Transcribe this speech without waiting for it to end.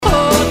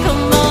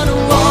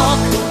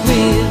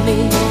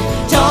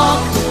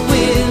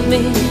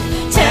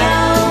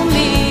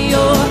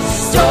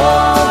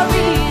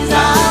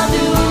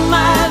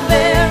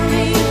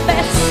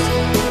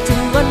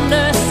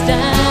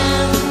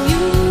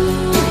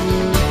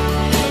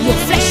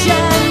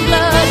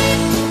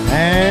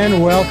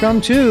welcome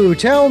to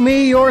Tell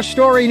Me Your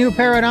Story, New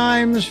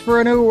Paradigms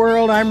for a New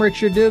World. I'm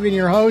Richard Dugan,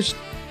 your host.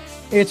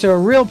 It's a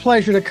real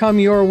pleasure to come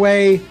your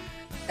way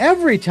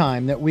every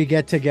time that we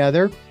get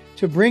together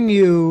to bring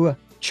you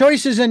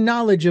choices and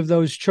knowledge of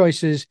those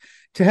choices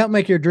to help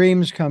make your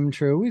dreams come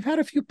true. We've had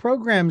a few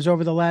programs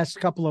over the last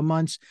couple of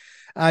months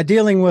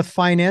dealing with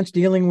finance,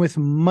 dealing with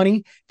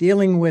money,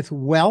 dealing with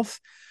wealth,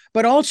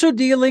 but also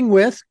dealing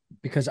with,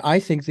 because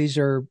I think these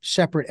are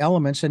separate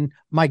elements, and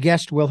my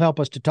guest will help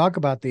us to talk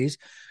about these,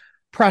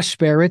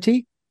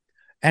 prosperity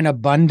and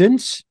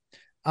abundance.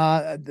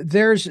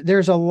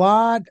 There's a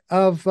lot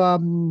of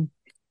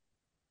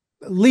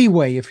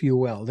leeway, if you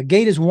will. The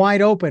gate is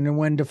wide open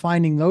when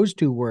defining those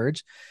two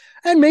words,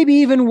 and maybe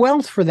even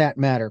wealth for that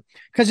matter,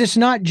 because it's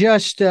not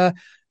just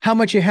how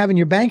much you have in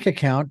your bank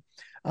account.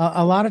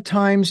 A lot of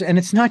times, and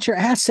it's not your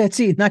assets,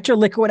 not your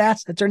liquid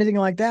assets or anything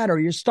like that, or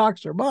your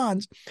stocks or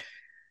bonds.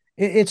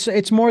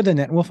 It's more than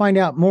that. And we'll find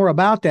out more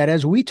about that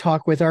as we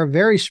talk with our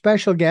very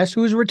special guest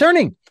who is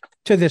returning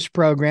to this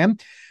program.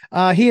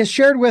 He has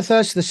shared with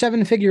us the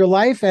 7-figure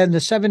life and the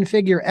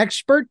 7-figure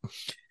expert.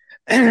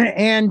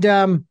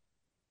 And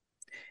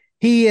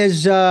he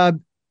is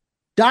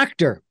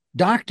Dr.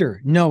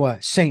 Noah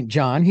St.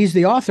 John. He's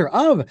the author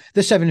of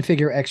the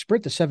 7-figure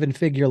expert, the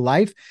 7-figure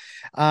life.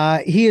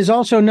 He is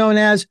also known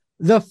as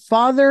the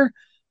Father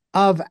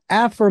of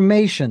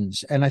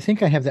AFFORMATIONS. And I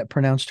think I have that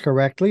pronounced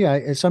correctly.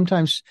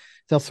 Sometimes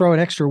they'll throw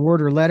an extra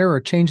word or letter or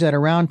change that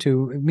around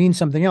to mean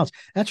something else.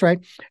 That's right.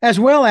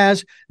 As well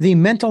as the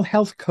mental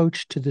health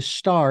coach to the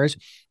stars.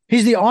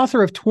 He's the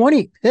author of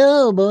 20.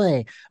 Oh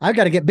boy, I've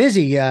got to get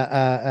busy,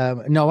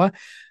 Noah,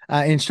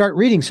 and start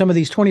reading some of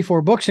these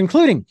 24 books,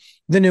 including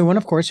the new one,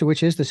 of course,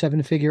 which is the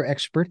 7-figure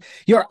expert,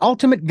 your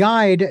ultimate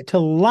guide to a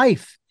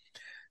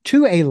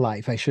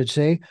life, I should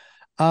say,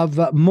 of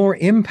more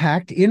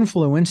impact,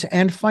 influence,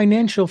 and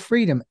financial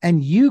freedom.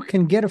 And you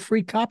can get a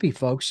free copy,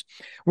 folks.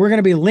 We're going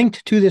to be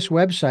linked to this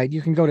website.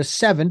 You can go to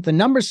 7,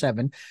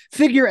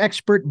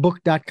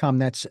 figureexpertbook.com.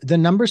 That's the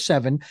number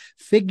 7,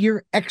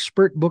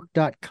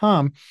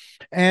 figureexpertbook.com.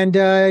 And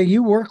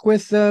you work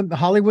with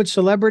Hollywood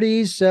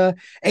celebrities,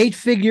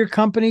 8-figure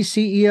company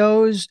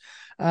CEOs.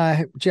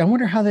 I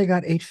wonder how they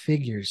got 8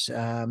 figures.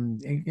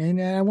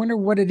 And I wonder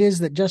what it is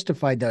that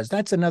Justified does.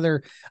 I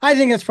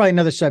think that's probably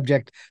another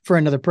subject for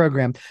another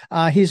program.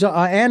 He's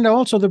and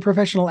also the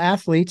professional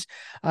athletes,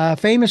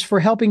 famous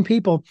for helping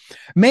people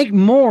make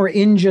more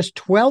in just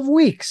 12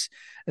 weeks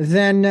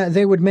than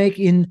they would make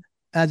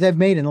they've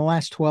made in the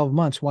last 12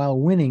 months while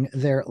winning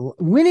their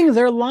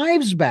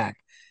lives back.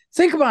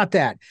 Think about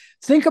that.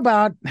 Think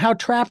about how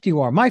trapped you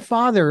are. My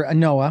father,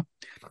 Noah,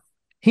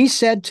 he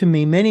said to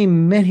me many,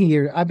 many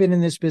years, I've been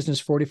in this business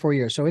 44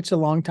 years, so it's a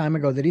long time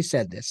ago that he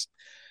said this.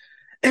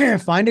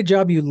 Find a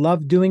job you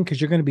love doing because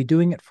you're going to be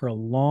doing it for a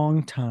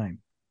long time.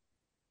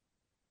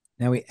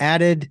 Now, he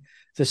added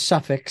the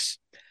suffix,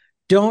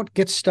 don't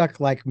get stuck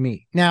like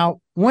me.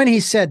 Now, when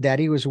he said that,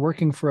 he was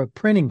working for a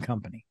printing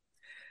company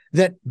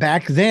that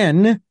back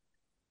then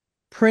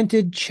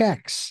printed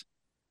checks.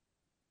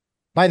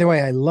 By the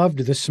way, I loved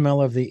the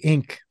smell of the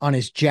ink on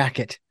his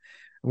jacket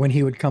when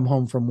he would come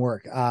home from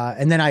work.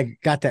 And then I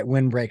got that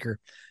windbreaker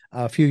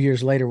a few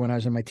years later when I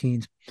was in my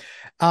teens.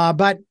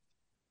 But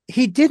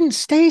he didn't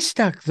stay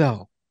stuck,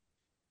 though.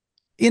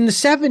 In the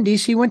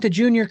 70s, he went to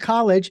junior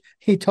college.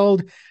 He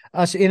told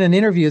us in an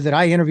interview that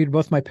I interviewed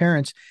both my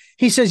parents.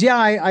 He says, yeah,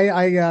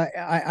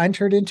 I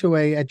entered into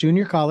a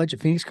junior college at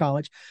Phoenix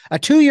College, a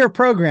 2-year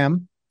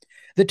program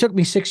that took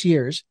me 6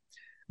 years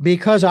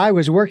because I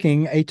was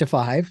working 8 to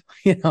 5,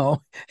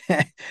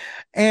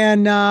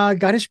 and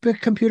got his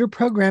computer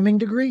programming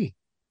degree,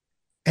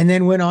 and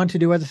then went on to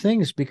do other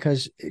things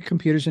because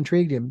computers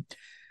intrigued him.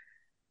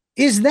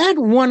 Is that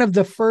one of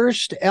the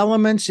first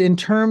elements in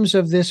terms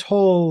of this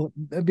whole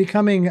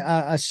becoming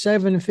a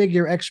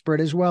 7-figure expert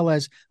as well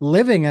as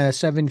living a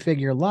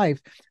 7-figure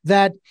life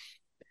that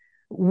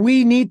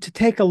we need to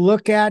take a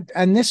look at?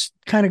 And this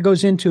kind of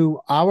goes into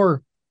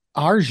our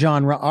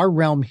genre, our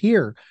realm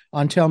here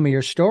on Tell Me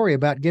Your Story,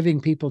 about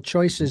giving people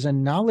choices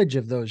and knowledge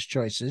of those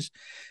choices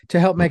to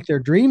help make their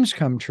dreams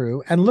come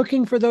true and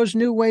looking for those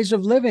new ways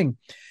of living.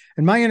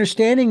 And my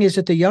understanding is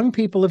that the young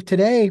people of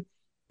today,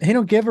 they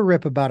don't give a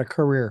rip about a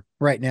career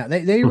right now.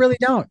 They really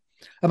don't,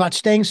 about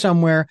staying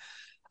somewhere.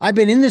 I've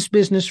been in this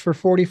business for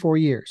 44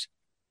 years.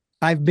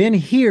 I've been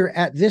here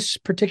at this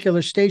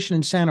particular station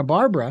in Santa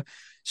Barbara,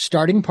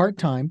 starting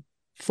part-time,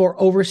 for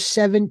over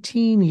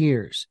 17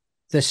 years.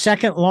 The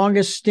second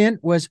longest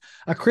stint was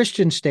a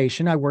Christian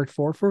station I worked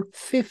for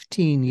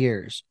 15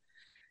 years.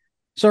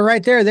 So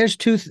right there's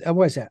two.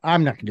 What is that?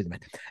 I'm not going to do the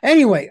math.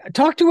 Anyway,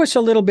 talk to us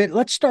a little bit.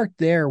 Let's start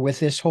there with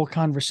this whole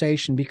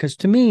conversation, because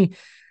to me,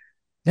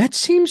 that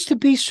seems to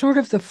be sort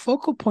of the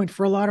focal point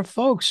for a lot of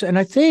folks. And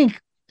I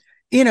think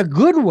in a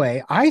good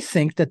way, I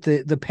think that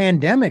the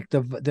pandemic,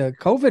 the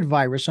COVID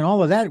virus and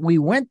all of that we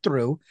went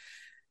through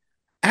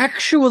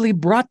actually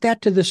brought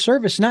that to the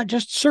surface, not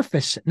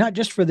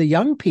just for the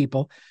young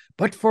people,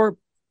 but for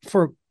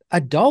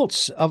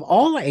adults of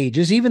all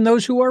ages, even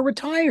those who are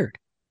retired.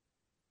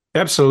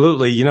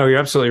 Absolutely. You're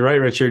absolutely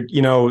right, Richard.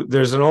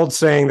 There's an old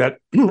saying that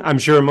I'm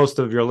sure most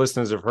of your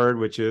listeners have heard,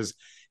 which is,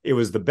 it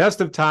was the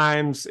best of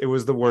times, it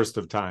was the worst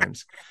of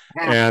times.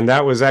 And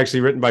that was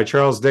actually written by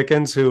Charles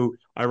Dickens, who,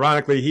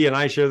 ironically, he and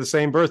I share the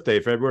same birthday,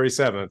 February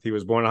 7th. He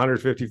was born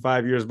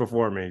 155 years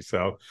before me.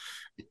 So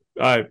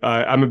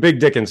I'm a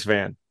big Dickens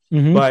fan.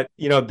 Mm-hmm. But,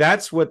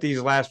 that's what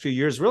these last few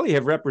years really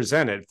have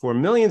represented for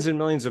millions and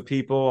millions of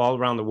people all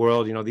around the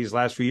world. These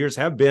last few years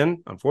have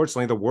been,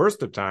 unfortunately, the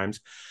worst of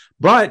times.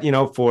 But,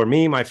 for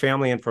me, my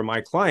family, and for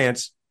my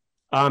clients,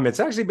 it's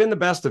actually been the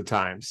best of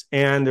times.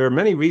 And there are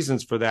many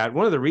reasons for that.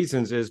 One of the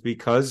reasons is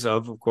because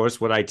of course,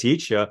 what I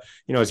teach.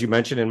 As you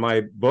mentioned in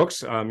my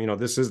books,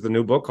 this is the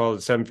new book called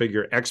The Seven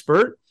Figure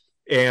Expert.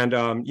 And,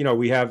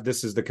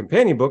 this is the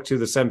companion book to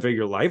The Seven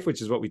Figure Life,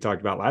 which is what we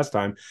talked about last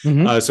time.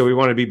 Mm-hmm. So we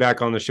want to be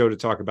back on the show to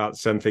talk about the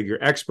Seven Figure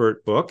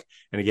Expert book.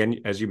 And again,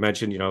 as you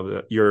mentioned,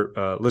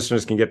 your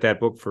listeners can get that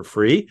book for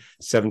free,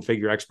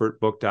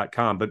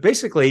 sevenfigureexpertbook.com. But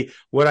basically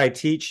what I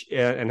teach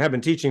and have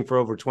been teaching for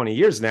over 20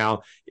 years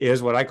now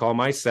is what I call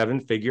my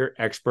 7-figure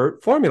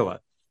expert formula.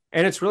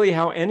 And it's really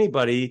how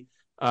anybody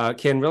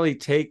can really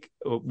take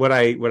what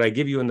I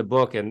give you in the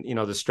book, and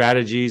the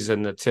strategies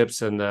and the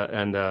tips and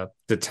the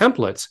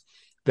templates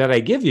that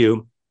I give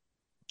you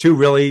to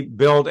really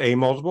build a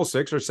multiple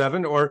 6 or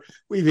 7, or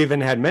we've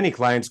even had many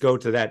clients go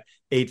to that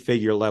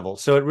 8-figure level.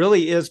 So it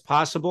really is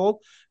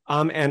possible.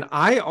 And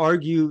I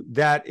argue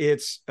that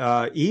it's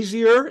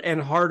easier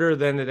and harder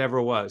than it ever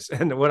was.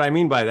 And what I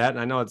mean by that, and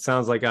I know it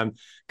sounds like I'm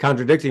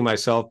contradicting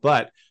myself,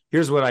 but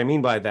here's what I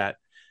mean by that.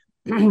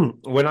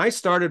 When I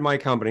started my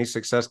company,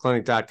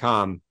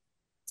 successclinic.com,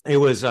 it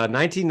was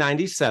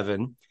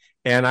 1997.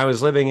 And I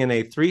was living in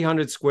a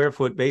 300 square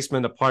foot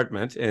basement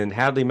apartment in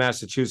Hadley,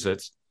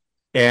 Massachusetts.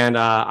 And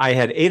I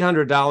had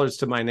 $800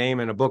 to my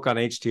name and a book on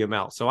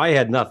HTML. So I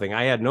had nothing.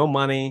 I had no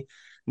money,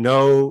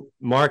 no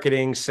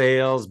marketing,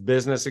 sales,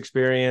 business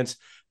experience.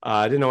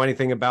 I didn't know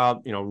anything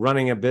about,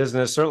 running a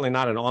business, certainly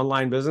not an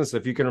online business.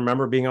 If you can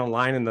remember being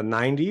online in the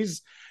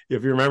 90s,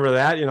 if you remember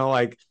that,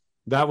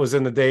 that was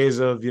in the days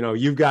of,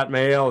 You've Got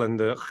Mail and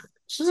the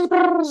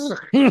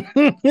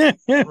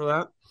remember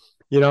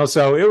that?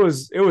 So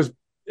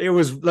it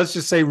was, let's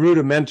just say,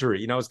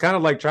 rudimentary. It's kind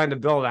of like trying to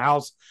build a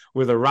house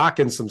with a rock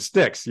and some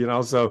sticks,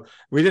 so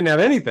we didn't have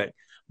anything.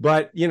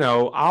 But,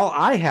 all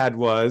I had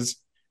was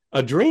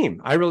a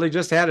dream. I really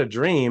just had a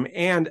dream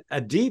and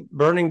a deep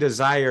burning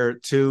desire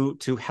to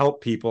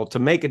help people, to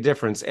make a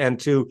difference, and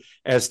to,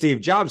 as Steve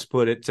Jobs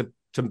put it,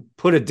 to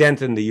put a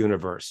dent in the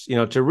universe,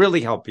 to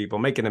really help people,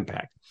 make an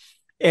impact.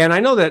 And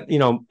I know that,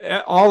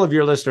 all of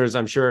your listeners,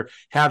 I'm sure,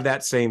 have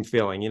that same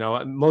feeling.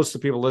 Most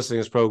of the people listening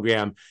to this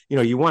program,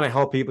 you want to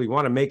help people, you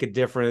want to make a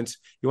difference,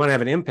 you want to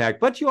have an impact,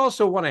 but you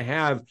also want to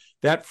have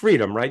that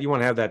freedom, right? You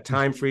want to have that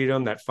time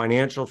freedom, that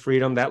financial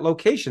freedom, that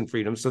location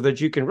freedom, so that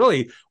you can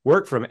really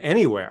work from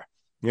anywhere.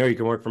 You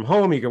can work from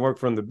home, you can work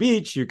from the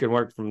beach, you can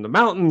work from the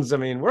mountains. I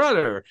mean,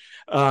 wherever.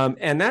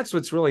 And that's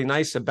what's really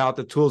nice about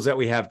the tools that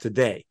we have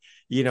today.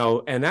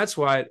 And that's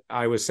why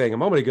I was saying a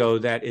moment ago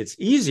that it's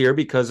easier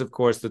because, of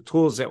course, the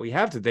tools that we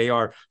have today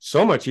are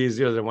so much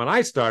easier than when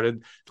I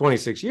started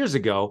 26 years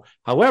ago.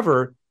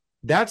 However,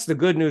 that's the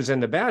good news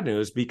and the bad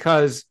news,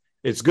 because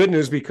it's good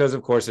news because,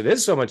 of course, it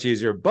is so much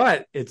easier.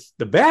 But it's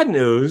the bad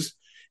news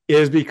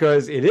is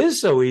because it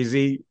is so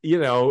easy,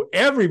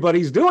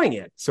 everybody's doing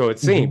it. So it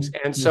seems.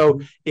 Mm-hmm. And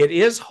so it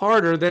is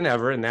harder than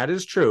ever. And that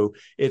is true.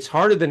 It's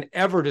harder than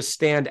ever to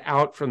stand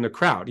out from the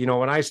crowd.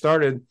 When I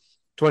started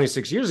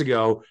 26 years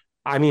ago,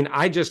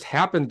 I just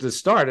happened to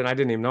start, and I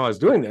didn't even know I was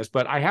doing this,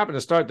 but I happened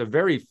to start the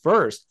very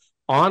first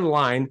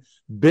online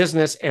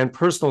business and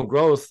personal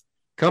growth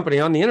company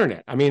on the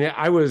internet.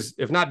 I was,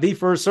 if not the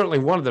first, certainly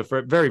one of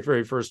the very,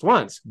 very first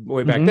ones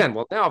way back then.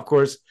 Well, now, of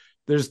course,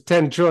 there's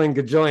 10 trillion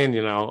gajillion,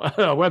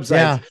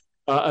 websites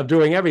of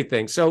doing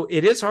everything. So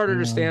it is harder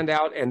to stand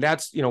out. And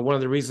that's, one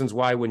of the reasons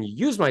why when you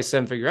use my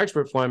 7-figure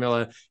expert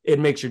formula, it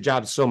makes your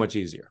job so much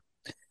easier.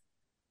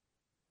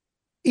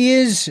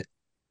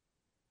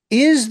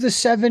 Is the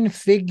 7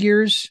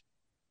 figures,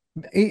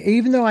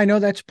 even though I know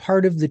that's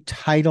part of the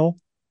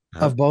title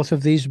of both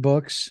of these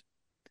books,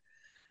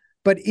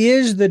 but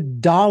is the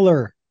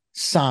dollar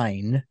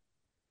sign,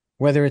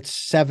 whether it's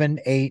 7,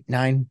 8,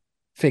 9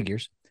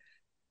 figures,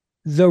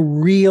 the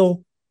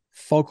real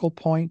focal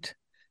point?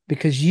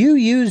 Because you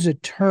use a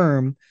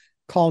term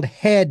called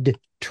head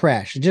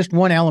trash, just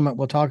one element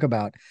we'll talk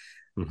about,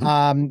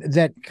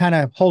 that kind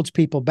of holds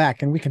people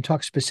back. And we can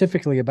talk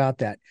specifically about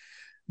that.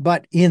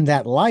 But in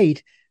that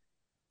light,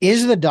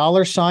 is the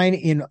dollar sign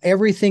in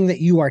everything that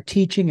you are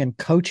teaching and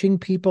coaching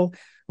people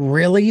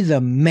really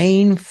the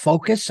main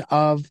focus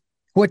of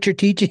what you're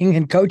teaching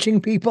and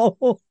coaching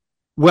people?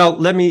 Well,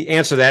 let me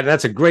answer that.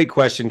 That's a great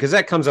question, because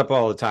that comes up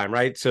all the time,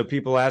 right? So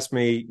people ask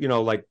me,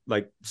 like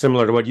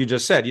similar to what you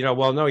just said,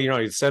 well, no, you're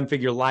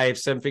 7-figure life,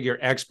 7-figure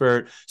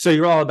expert. So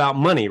you're all about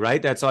money,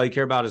 right? That's all you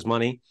care about is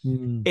money.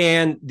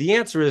 And the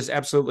answer is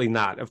absolutely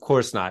not. Of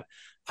course not.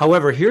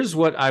 However, here's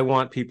what I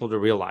want people to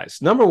realize.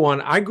 Number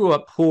one, I grew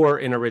up poor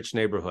in a rich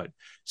neighborhood.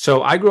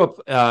 So I grew up,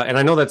 and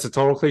I know that's a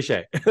total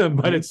cliche,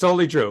 but it's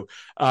totally true.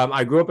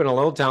 I grew up in a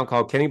little town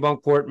called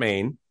Kennebunkport,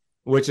 Maine,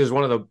 which is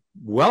one of the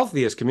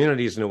wealthiest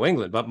communities in New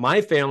England. But my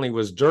family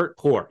was dirt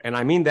poor. And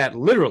I mean that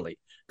literally,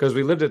 because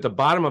we lived at the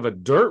bottom of a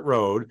dirt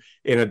road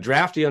in a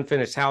drafty,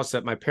 unfinished house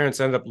that my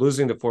parents ended up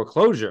losing to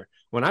foreclosure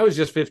when I was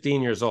just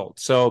 15 years old.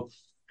 So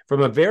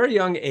from a very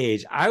young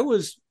age, I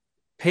was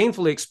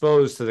painfully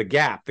exposed to the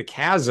gap, the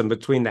chasm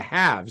between the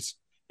haves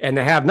and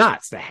the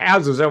have-nots. The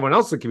haves was everyone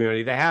else in the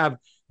community. The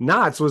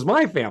have-nots was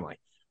my family,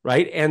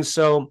 right? And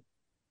so,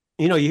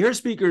 you hear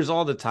speakers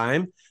all the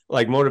time,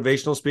 like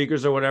motivational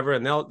speakers or whatever,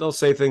 and they'll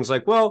say things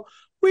like, well,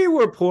 we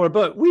were poor,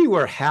 but we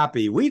were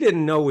happy. We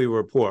didn't know we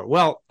were poor.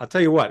 Well, I'll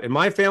tell you what, in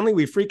my family,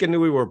 we freaking knew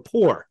we were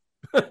poor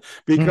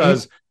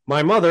because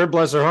my mother,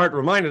 bless her heart,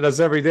 reminded us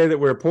every day that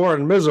we were poor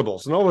and miserable.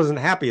 So no one wasn't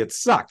happy. It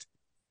sucked.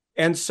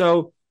 And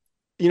so,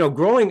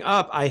 growing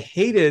up, I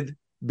hated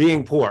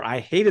being poor. I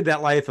hated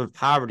that life of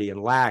poverty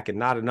and lack and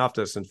not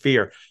enoughness and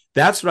fear.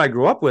 That's what I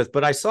grew up with.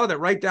 But I saw that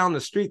right down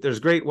the street, there's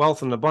great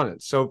wealth and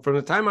abundance. So from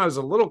the time I was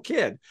a little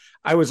kid,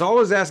 I was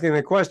always asking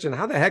the question,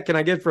 how the heck can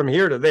I get from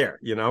here to there?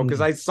 Because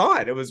I saw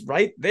it. It was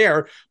right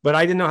there, but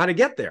I didn't know how to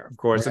get there, of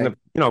course. Right.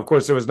 And, of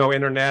course, there was no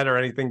internet or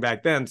anything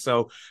back then.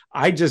 So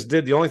I just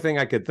did the only thing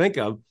I could think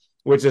of,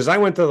 which is I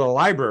went to the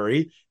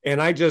library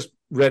and I just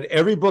read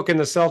every book in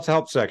the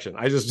self-help section.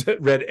 I just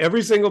read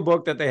every single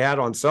book that they had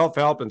on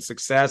self-help and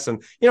success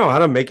and, how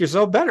to make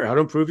yourself better, how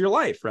to improve your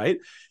life, right?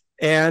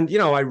 And,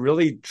 I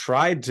really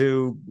tried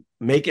to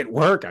make it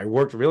work. I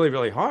worked really,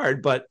 really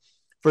hard, but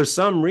for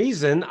some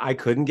reason, I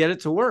couldn't get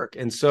it to work.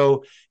 And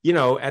so,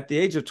 at the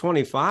age of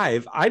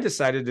 25, I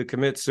decided to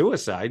commit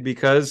suicide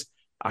because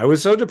I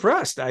was so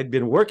depressed. I'd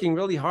been working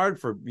really hard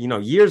for,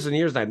 years and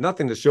years. And I had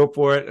nothing to show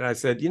for it. And I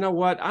said, you know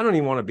what? I don't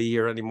even want to be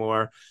here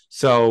anymore.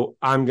 So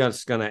I'm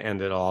just going to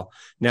end it all.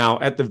 Now,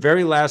 at the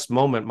very last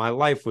moment, my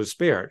life was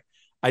spared.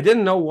 I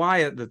didn't know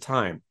why at the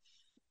time,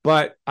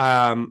 but,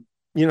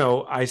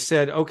 I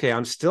said, okay,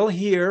 I'm still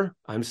here.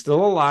 I'm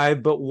still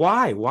alive, but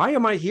why? Why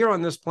am I here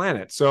on this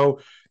planet? So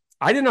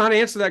I didn't know how to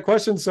answer that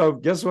question. So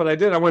guess what I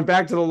did? I went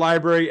back to the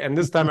library and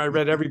this time I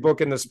read every book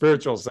in the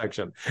spiritual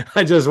section.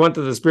 I just went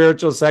to the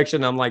spiritual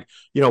section. I'm like,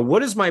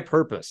 what is my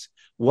purpose?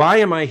 Why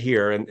am I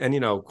here?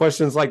 And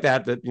questions like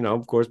that,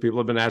 of course, people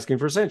have been asking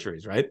for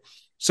centuries, right?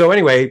 So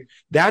anyway,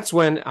 that's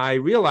when I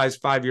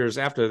realized 5 years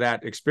after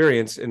that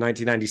experience in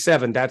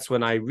 1997, that's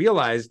when I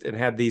realized and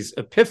had these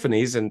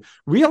epiphanies and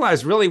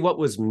realized really what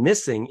was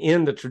missing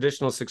in the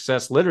traditional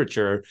success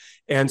literature.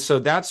 And so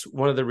that's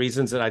one of the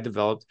reasons that I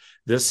developed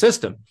this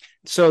system.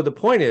 So the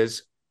point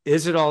is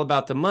it all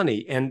about the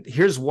money? And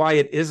here's why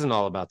it isn't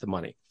all about the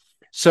money.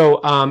 So,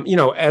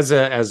 as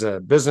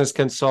a business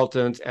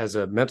consultant, as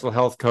a mental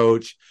health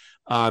coach,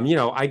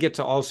 I get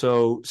to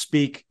also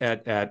speak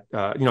at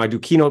I do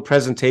keynote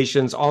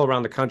presentations all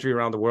around the country,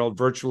 around the world,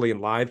 virtually and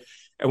live.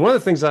 And one of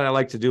the things that I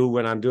like to do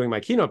when I'm doing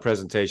my keynote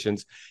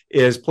presentations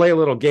is play a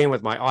little game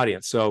with my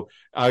audience. So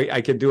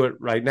I can do it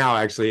right now,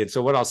 actually. And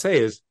so what I'll say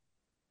is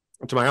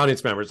to my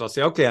audience members, I'll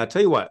say, okay, I'll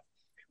tell you what.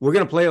 We're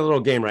going to play a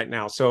little game right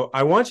now. So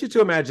I want you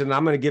to imagine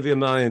I'm going to give you $1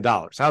 million.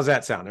 How's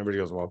that sound? Everybody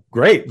goes, well,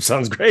 great.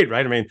 Sounds great,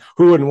 right? I mean,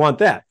 who wouldn't want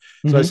that?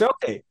 So I say,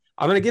 okay,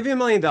 I'm going to give you $1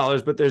 million,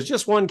 but there's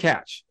just one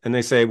catch. And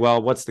they say,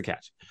 well, what's the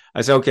catch?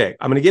 I say, okay,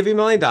 I'm going to give you $1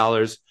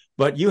 million,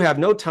 but you have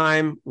no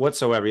time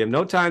whatsoever. You have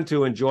no time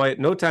to enjoy it,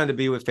 no time to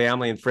be with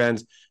family and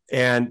friends.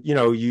 And,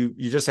 you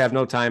just have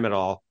no time at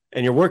all.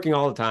 And you're working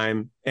all the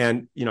time.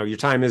 And, your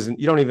time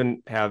you don't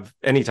even have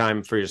any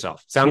time for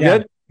yourself. Sound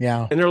good?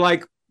 Yeah. And they're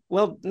like,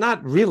 well,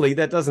 not really.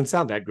 That doesn't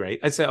sound that great.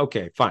 I say,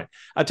 okay, fine.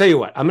 I'll tell you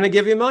what, I'm going to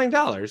give you $1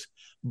 million.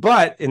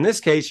 But in this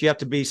case, you have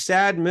to be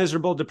sad,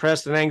 miserable,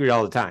 depressed, and angry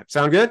all the time.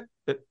 Sound good?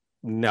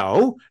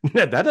 No,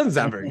 that doesn't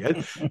sound very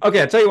good.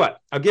 Okay, I'll tell you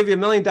what, I'll give you $1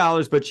 million,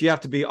 but you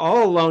have to be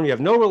all alone. You have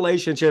no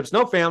relationships,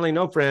 no family,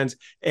 no friends.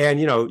 And,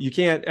 you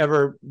can't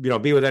ever,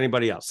 be with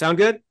anybody else. Sound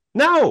good?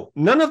 No,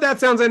 none of that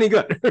sounds any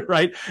good,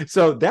 right?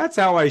 So that's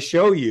how I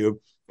show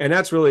you. And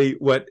that's really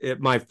what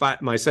my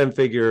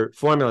 7-figure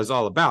formula is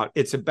all about.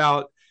 It's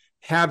about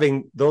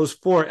having those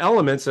 4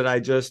 elements that I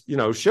just,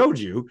 showed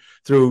you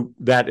through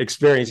that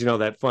experience,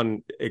 that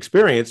fun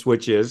experience,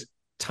 which is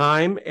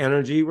time,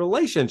 energy,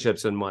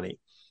 relationships, and money.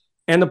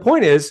 And the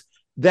point is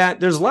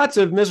that there's lots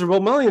of miserable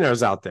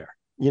millionaires out there,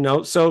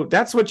 so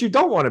that's what you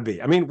don't want to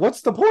be. I mean,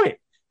 what's the point?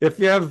 If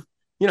you have,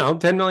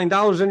 $10 million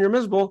and you're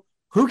miserable,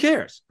 who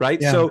cares, right?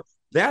 Yeah. So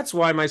that's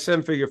why my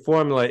 7-figure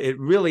formula, it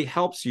really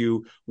helps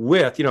you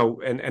with,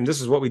 and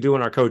this is what we do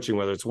in our coaching,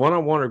 whether it's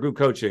one-on-one or group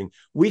coaching,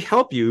 we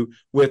help you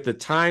with the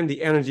time,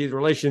 the energy, the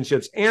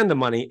relationships, and the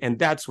money. And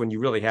that's when you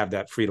really have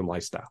that freedom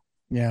lifestyle.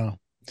 Yeah.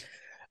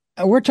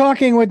 We're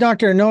talking with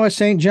Dr. Noah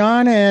St.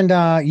 John,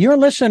 and you're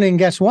listening,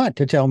 guess what,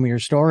 to Tell Me Your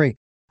Story.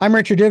 I'm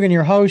Richard Dugan,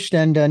 your host,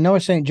 and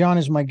Noah St. John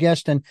is my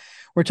guest, and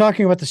we're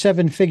talking about the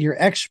 7-figure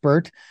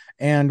expert.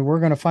 And we're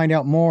going to find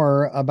out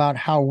more about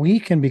how we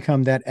can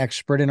become that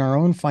expert in our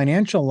own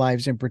financial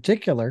lives in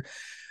particular.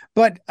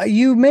 But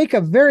you make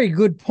a very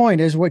good point,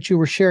 as what you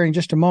were sharing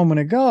just a moment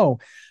ago.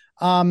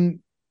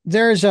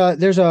 and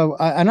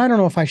I don't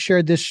know if I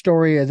shared this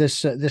story or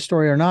this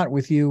story or not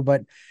with you,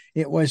 but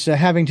it was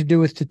having to do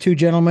with the two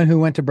gentlemen who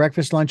went to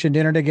breakfast, lunch, and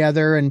dinner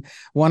together, and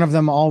one of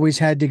them always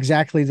had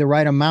exactly the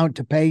right amount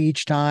to pay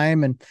each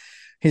time, and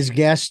his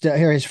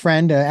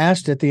friend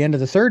asked at the end of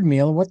the third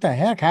meal, "What the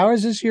heck? How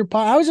is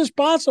this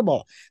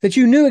possible that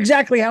you knew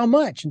exactly how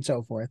much?" and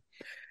so forth.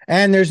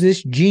 And there's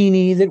this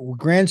genie that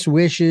grants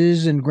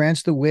wishes and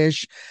grants the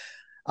wish.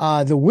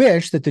 The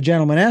wish that the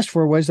gentleman asked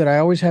for was that I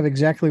always have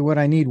exactly what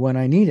I need when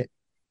I need it.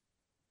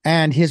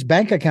 And his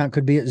bank account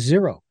could be at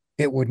zero.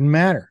 It wouldn't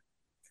matter.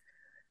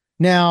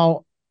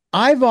 Now,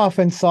 I've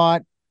often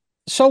thought,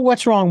 so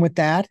what's wrong with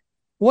that?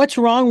 What's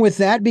wrong with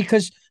that?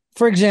 Because,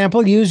 for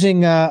example,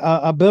 using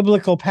a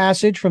biblical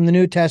passage from the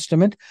New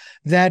Testament,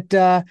 that,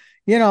 the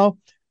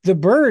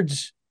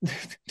birds,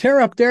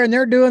 they're up there and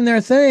they're doing their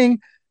thing.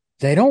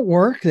 They don't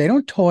work. They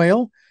don't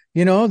toil.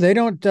 They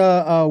don't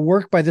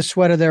work by the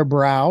sweat of their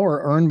brow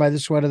or earn by the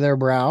sweat of their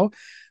brow.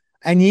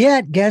 And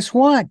yet, guess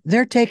what?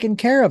 They're taken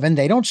care of, and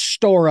they don't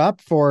store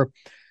up for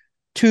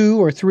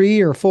 2 or 3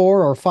 or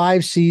 4 or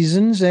 5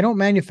 seasons. They don't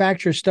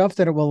manufacture stuff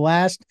that it will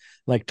last,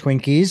 like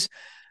Twinkies,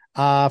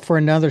 for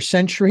another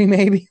century,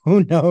 maybe.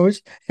 Who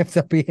knows if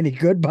they'll be any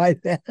good by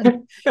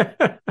then?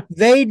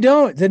 They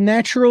don't. The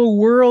natural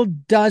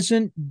world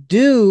doesn't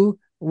do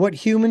what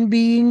human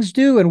beings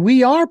do, and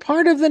we are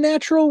part of the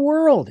natural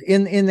world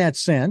in that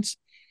sense.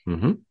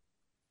 Mm-hmm.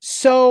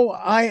 So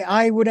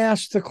I would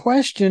ask the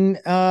question,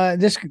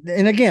 this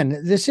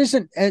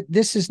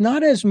is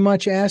not as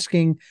much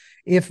asking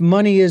if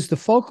money is the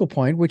focal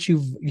point, which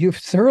you've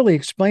thoroughly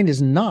explained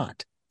is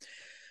not.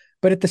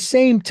 But at the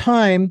same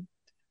time,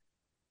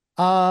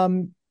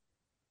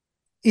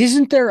 is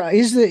there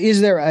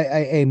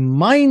a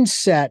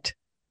mindset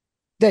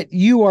that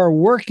you are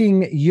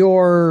working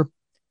your,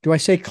 do I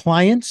say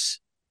clients,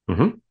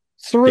 Mm-hmm.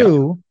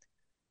 through, Yeah.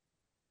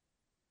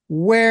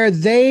 where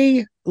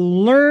they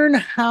learn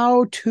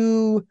how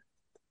to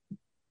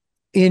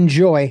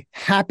enjoy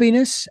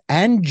happiness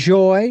and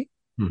joy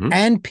Mm-hmm.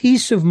 and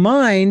peace of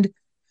mind,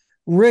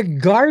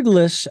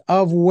 regardless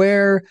of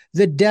where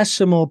the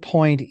decimal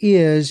point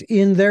is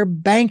in their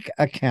bank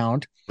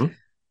account? Mm-hmm.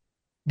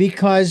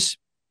 Because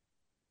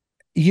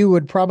you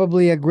would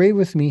probably agree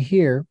with me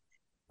here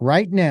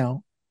right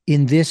now,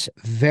 in this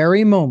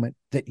very moment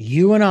that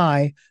you and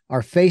I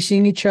are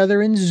facing each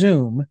other in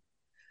Zoom,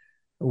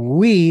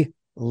 we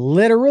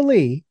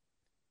literally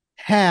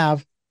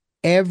have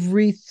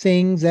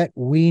everything that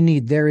we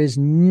need. There is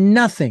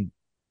nothing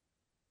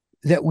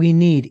that we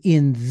need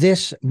in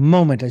this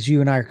moment as you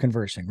and I are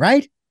conversing,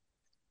 right?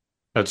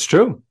 That's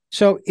true.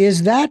 So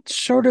is that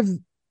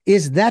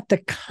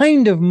the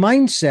kind of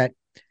mindset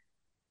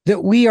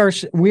that we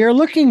are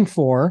looking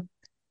for,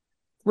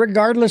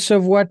 regardless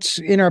of what's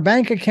in our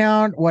bank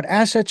account, what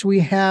assets we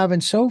have,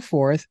 and so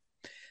forth,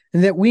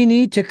 and that we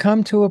need to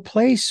come to a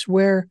place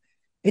where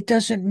it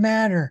doesn't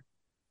matter?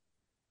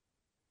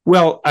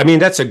 Well, I mean,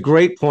 that's a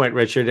great point,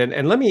 Richard.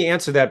 And let me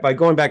answer that by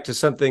going back to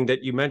something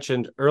that you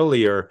mentioned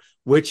earlier,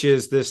 which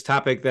is this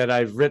topic that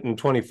I've written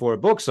 24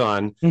 books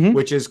on, Mm-hmm.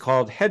 which is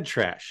called head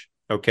trash.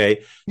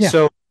 Okay. Yeah.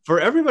 So for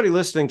everybody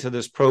listening to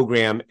this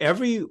program,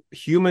 every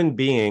human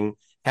being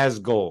has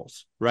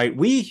goals, right?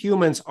 We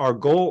humans are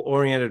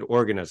goal-oriented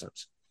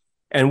organisms.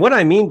 And what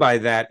I mean by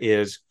that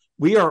is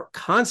we are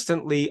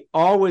constantly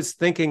always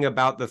thinking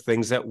about the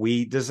things that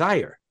we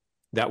desire,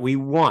 that we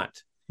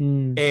want.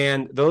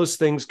 And those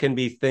things can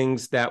be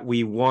things that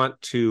we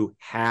want to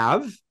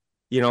have,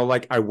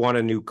 like I want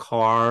a new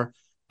car,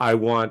 I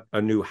want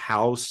a new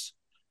house,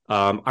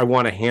 I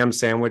want a ham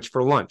sandwich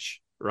for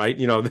lunch, right?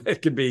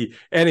 That could be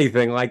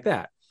anything like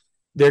that.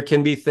 There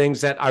can be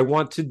things that I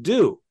want to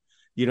do,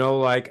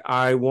 like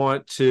I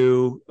want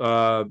to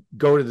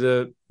go to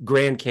the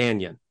Grand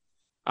Canyon.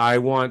 I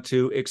want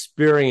to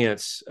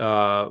experience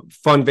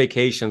fun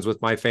vacations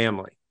with my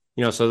family.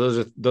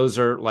 So those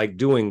are like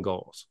doing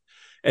goals.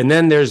 And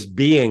then there's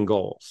being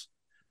goals,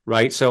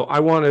 right? So I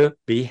want to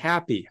be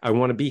happy. I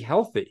want to be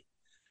healthy.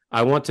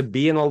 I want to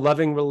be in a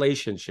loving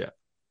relationship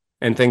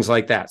and things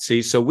like that.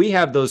 See, so we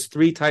have those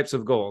 3 types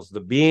of goals: the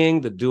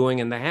being, the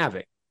doing, and the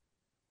having.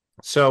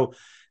 So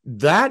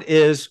that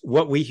is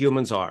what we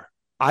humans are.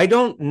 I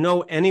don't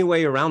know any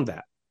way around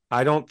that.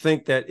 I don't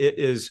think that it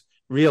is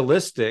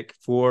realistic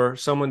for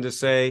someone to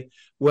say,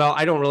 well,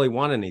 I don't really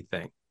want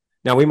anything.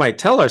 Now, we might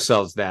tell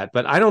ourselves that,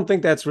 but I don't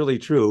think that's really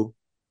true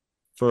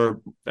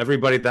for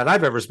everybody that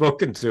I've ever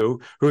spoken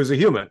to who is a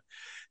human.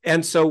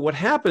 And so what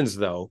happens,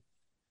 though,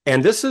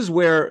 and this is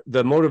where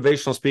the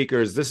motivational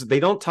speakers,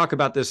 they don't talk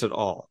about this at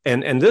all.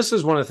 And this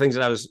is one of the things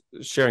that I was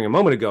sharing a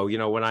moment ago.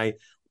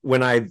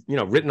 When I've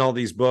written all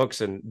these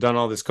books and done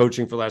all this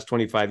coaching for the last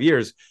 25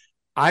 years,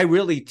 I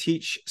really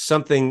teach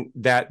something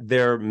that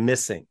they're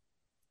missing.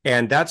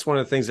 And that's one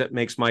of the things that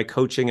makes my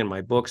coaching and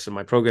my books and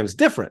my programs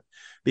different,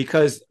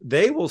 because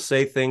they will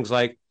say things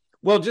like,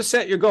 well, just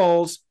set your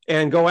goals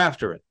and go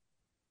after it.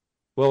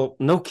 Well,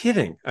 no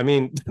kidding. I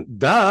mean,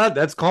 duh,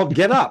 that's called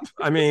get up.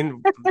 I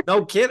mean,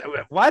 no kidding.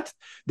 What?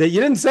 That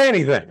you didn't say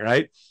anything,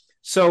 right?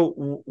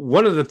 So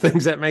one of the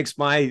things that makes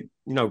my,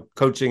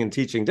 coaching and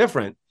teaching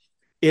different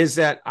is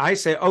that I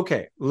say,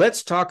 okay,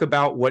 let's talk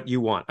about what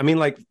you want. I mean,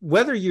 like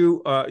whether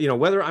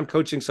whether I'm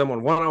coaching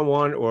someone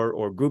one-on-one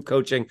or group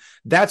coaching,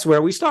 that's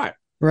where we start.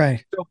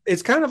 Right. So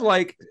it's kind of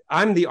like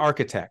I'm the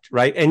architect,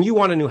 right? And you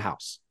want a new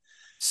house.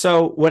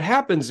 So what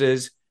happens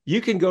is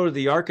you can go to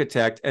the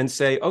architect and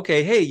say,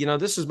 okay, hey,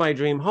 this is my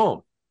dream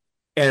home.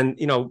 And,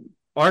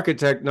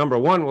 architect number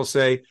one will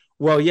say,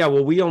 well, yeah,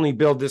 well, we only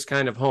build this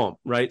kind of home,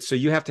 right? So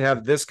you have to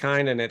have this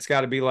kind, and it's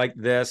got to be like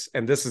this.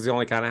 And this is the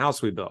only kind of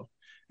house we build.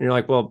 And you're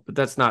like, well, but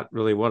that's not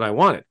really what I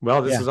wanted.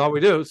 Well, this is all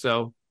we do.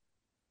 So,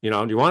 do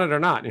you want it or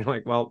not? And you're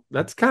like, well,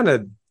 that's kind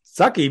of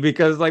sucky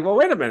because like, well,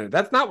 wait a minute,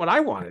 that's not what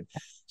I wanted.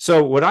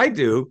 So what I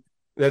do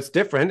that's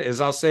different is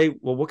I'll say,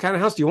 well, what kind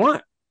of house do you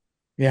want?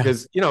 Yeah.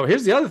 Because,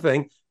 here's the other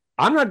thing.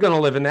 I'm not going to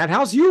live in that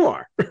house. You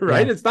are,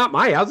 right? Yeah. It's not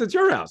my house. It's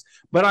your house.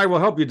 But I will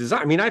help you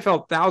design. I mean, I've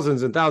helped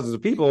thousands and thousands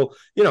of people,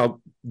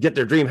 get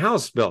their dream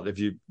house built, if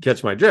you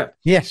catch my drift.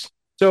 Yes.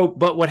 So,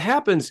 but what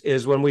happens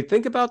is when we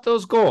think about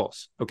those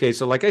goals, okay,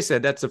 so like I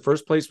said, that's the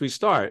first place we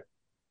start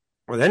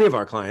with any of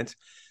our clients.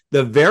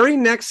 The very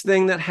next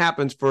thing that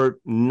happens for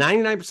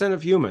 99%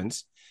 of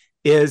humans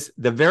is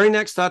the very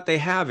next thought they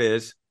have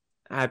is,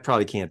 I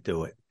probably can't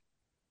do it.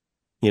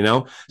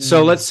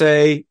 So let's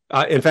say,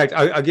 in fact,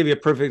 I'll give you a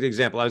perfect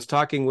example. I was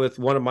talking with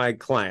one of my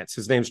clients.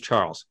 His name's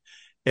Charles.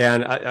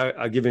 And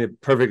I'll give you a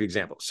perfect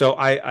example. So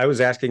I was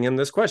asking him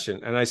this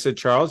question. And I said,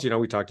 Charles,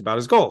 we talked about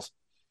his goals.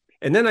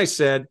 And then I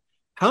said,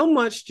 how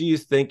much do you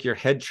think your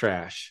head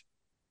trash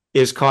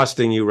is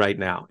costing you right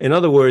now? In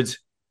other words,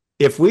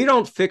 if we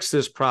don't fix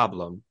this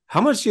problem, how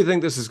much do you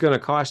think this is going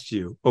to cost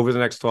you over the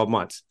next 12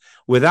 months?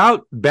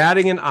 Without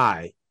batting an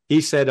eye,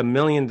 he said $1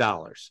 million.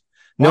 Wow.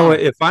 Noah,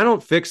 if I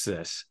don't fix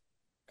this,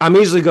 I'm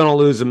easily going to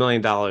lose $1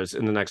 million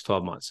in the next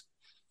 12 months.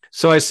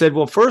 So I said,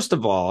 well, first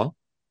of all,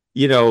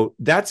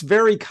 that's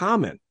very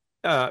common.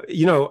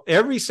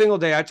 Every single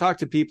day I talk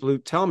to people who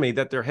tell me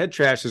that their head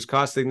trash is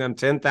costing them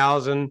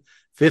 $10,000,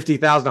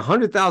 $50,000,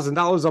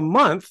 $100,000 a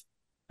month.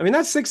 I mean,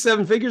 that's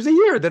 6-7 figures a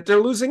year that they're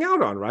losing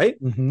out on, right?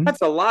 Mm-hmm.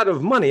 That's a lot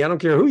of money. I don't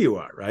care who you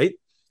are, right?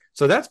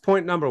 So that's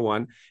point number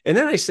one. And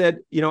then I said,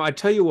 I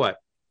tell you what,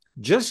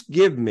 just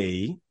give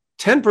me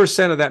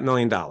 10% of that $1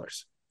 million.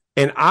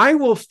 And I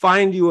will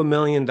find you $1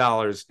 million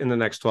in the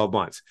next 12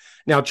 months.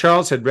 Now,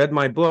 Charles had read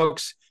my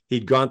books.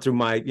 He'd gone through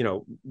my,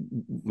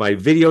 my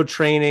video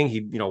training.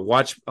 He'd,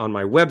 watched on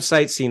my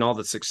website, seen all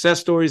the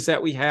success stories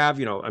that we have,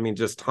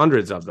 just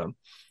hundreds of them.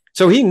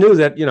 So he knew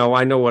that,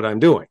 I know what I'm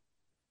doing.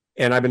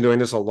 And I've been doing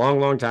this a long,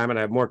 long time, and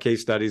I have more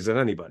case studies than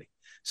anybody.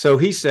 So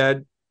he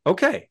said,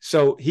 okay.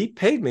 So he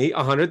paid me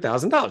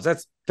 $100,000.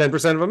 That's 10%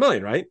 of $1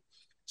 million, right?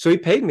 So he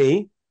paid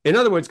me. In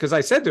other words, because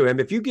I said to him,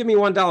 if you give me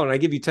 $1 and I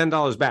give you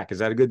 $10 back, is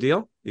that a good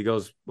deal? He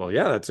goes, well,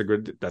 yeah, that's a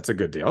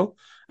good deal.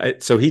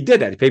 So he did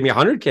that. He paid me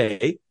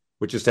 $100K,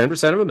 which is 10%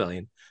 of $1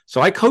 million. So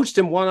I coached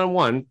him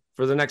one-on-one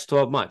for the next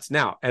 12 months.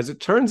 Now, as it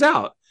turns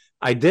out,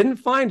 I didn't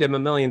find him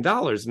 $1 million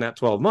in that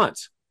 12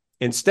 months.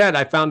 Instead,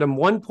 I found him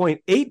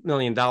 $1.8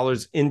 million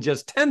in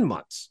just 10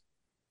 months.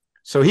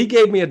 So he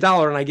gave me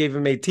 $1 and I gave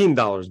him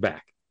 $18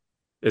 back.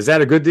 Is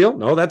that a good deal?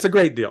 No, that's a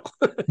great deal.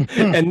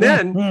 And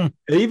then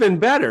even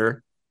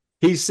better,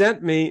 he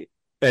sent me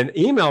an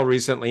email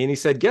recently and he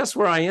said, guess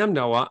where I am,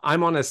 Noah?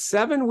 I'm on a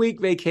 7-week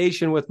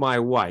vacation with my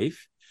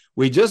wife.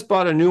 We just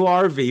bought a new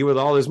RV with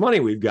all this money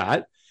we've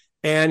got.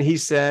 And he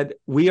said,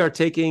 we are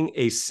taking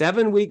a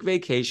 7-week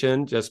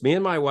vacation, just me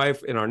and my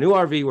wife in our new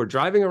RV. We're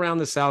driving around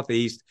the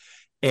Southeast.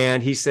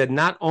 And he said,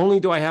 not only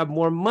do I have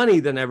more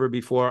money than ever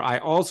before, I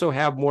also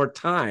have more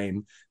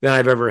time than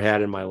I've ever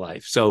had in my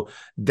life. So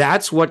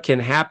that's what can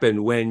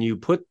happen when you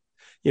put,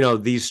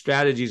 these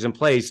strategies in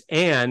place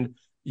and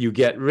you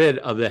get rid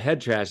of the head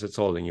trash that's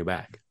holding you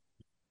back.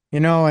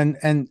 And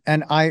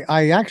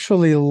I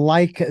actually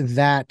like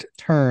that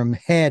term,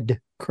 head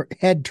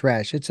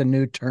trash. It's a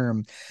new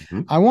term.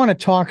 Mm-hmm. I want to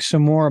talk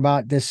some more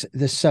about this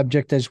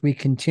subject as we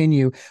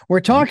continue.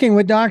 We're talking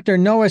with Dr.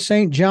 Noah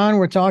St. John.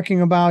 We're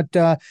talking about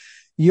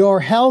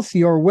your health,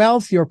 your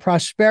wealth, your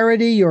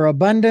prosperity, your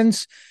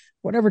abundance,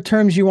 whatever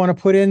terms you want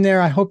to put in there.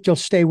 I hope you'll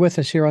stay with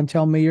us here on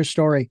Tell Me Your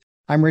Story.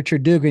 I'm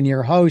Richard Dugan,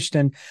 your host,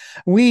 and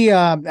we,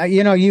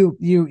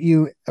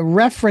 you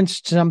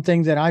referenced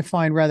something that I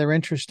find rather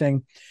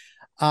interesting.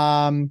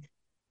 In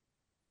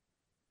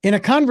a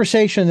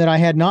conversation that I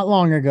had not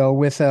long ago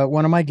with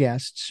one of my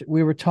guests,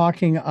 we were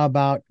talking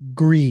about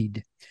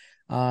greed.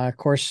 Of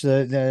course,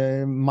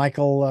 the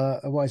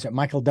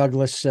Michael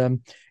Douglas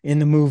in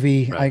the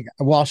movie right.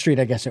 Wall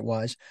Street, I guess it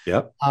was.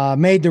 Yep.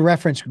 Made the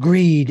reference,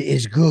 greed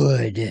is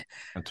good.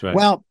 That's right.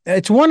 Well,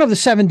 it's one of the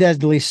 7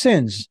 deadly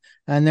sins.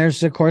 And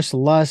there's, of course,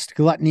 lust,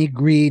 gluttony,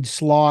 greed,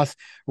 sloth,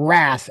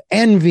 wrath,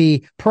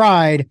 envy,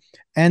 pride.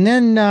 And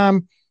then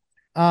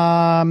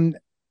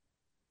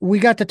we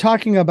got to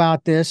talking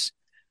about this.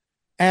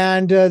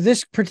 And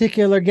this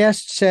particular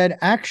guest said,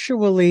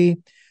 actually,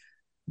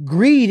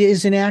 greed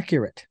is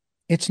inaccurate.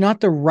 It's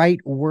not the right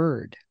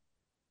word.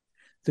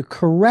 The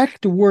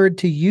correct word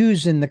to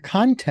use in the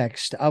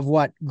context of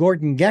what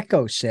Gordon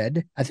Gekko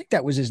said, I think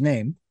that was his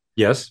name,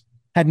 Yes.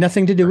 Had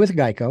nothing to do with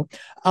Geico.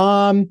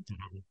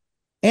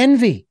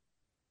 Envy.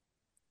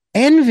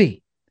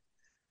 Envy.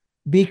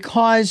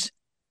 Because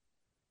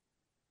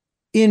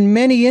in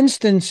many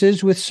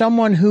instances, with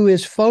someone who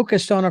is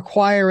focused on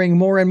acquiring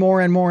more and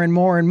more and more and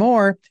more and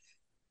more,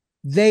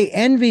 they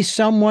envy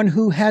someone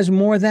who has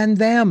more than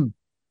them.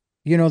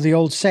 You know, the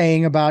old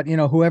saying about,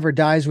 whoever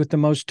dies with the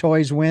most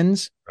toys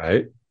wins.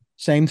 Right.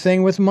 Same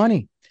thing with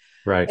money.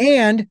 Right.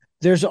 And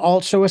there's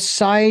also a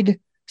side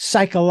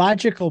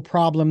psychological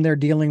problem they're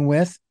dealing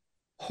with,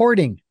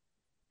 hoarding.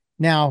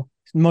 Now,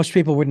 most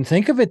people wouldn't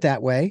think of it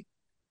that way,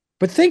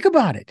 but think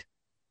about it.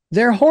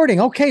 They're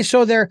hoarding. Okay,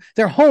 so their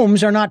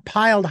homes are not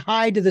piled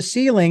high to the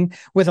ceiling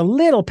with a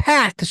little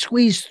path to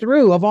squeeze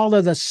through of all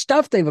of the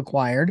stuff they've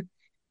acquired.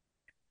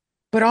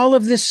 But all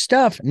of this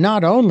stuff,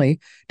 not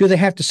only do they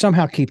have to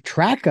somehow keep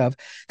track of,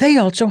 they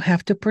also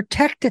have to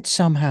protect it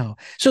somehow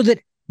so that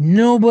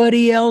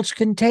nobody else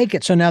can take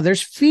it. So now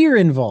there's fear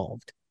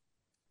involved.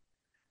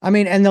 I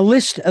mean, and the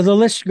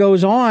list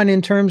goes on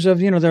in terms of,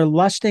 they're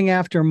lusting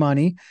after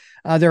money,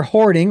 they're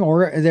hoarding,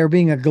 or they're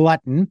being a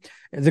glutton,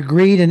 the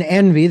greed and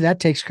envy, that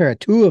takes care of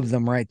two of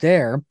them right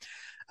there.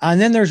 And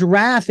then there's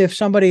wrath if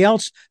somebody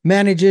else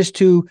manages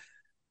to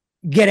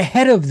get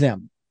ahead of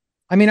them.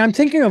 I mean, I'm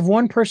thinking of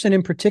one person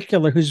in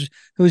particular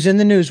who's in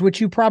the news, which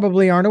you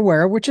probably aren't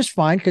aware of, which is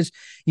fine because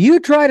you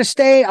try to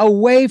stay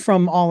away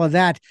from all of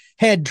that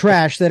head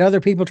trash that other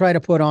people try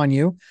to put on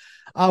you.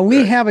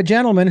 We have a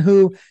gentleman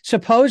who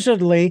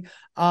supposedly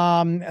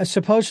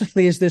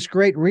is this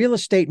great real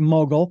estate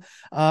mogul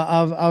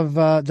of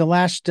the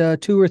last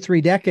 2 or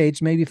 3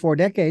 decades, maybe 4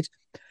 decades.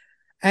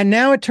 And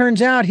now it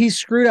turns out he's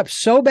screwed up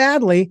so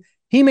badly,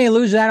 he may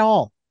lose that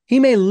all. He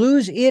may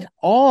lose it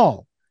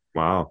all.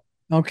 Wow.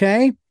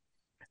 Okay.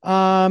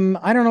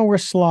 I don't know where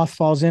sloth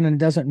falls in, and it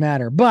doesn't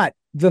matter. But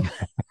the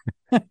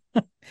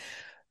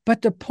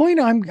but the point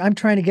I'm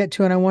trying to get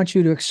to, and I want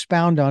you to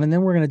expound on, and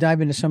then we're going to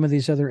dive into some of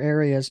these other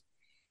areas,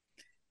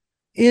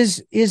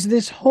 is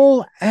this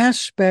whole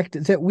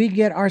aspect that we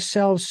get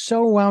ourselves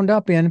so wound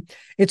up in.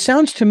 It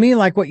sounds to me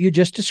like what you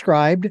just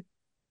described,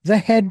 the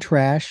head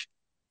trash,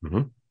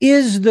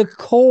 is the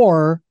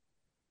core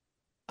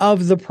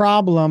of the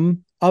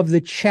problem, of the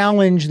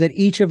challenge that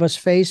each of us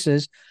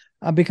faces.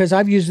 Because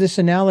I've used this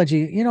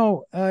analogy,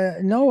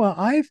 Noah,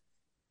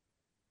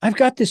 I've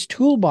got this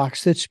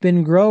toolbox that's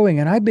been growing,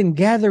 and I've been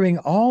gathering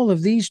all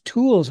of these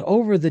tools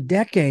over the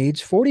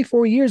decades.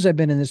 44 years I've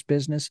been in this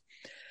business.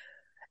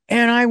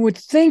 And I would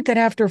think that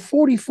after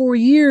 44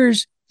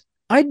 years,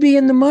 I'd be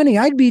in the money.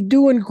 I'd be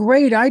doing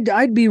great.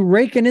 I'd be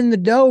raking in the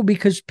dough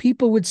because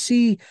people would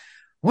see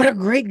what a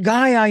great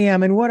guy I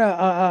am and what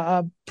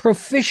a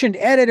proficient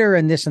editor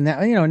and this and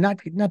that.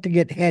 Not to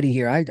get heady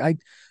here.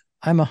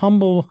 I'm a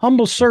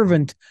humble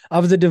servant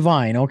of the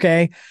divine.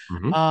 Okay.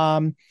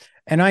 And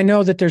I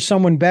know that there's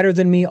someone better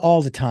than me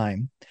all the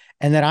time,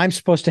 and that I'm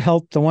supposed to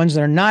help the ones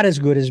that are not as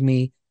good as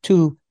me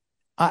to,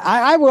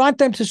 I want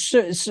them to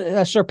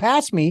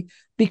surpass me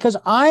because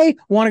I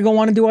want to go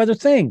on and do other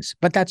things,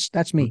 but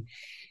that's me.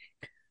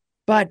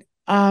 But,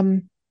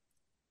 the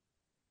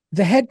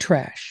head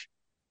trash,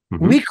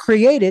 we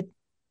create it,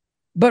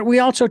 but we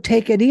also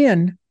take it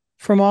in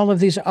from all of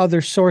these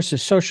other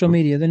sources, social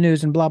media, the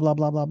news, and blah, blah,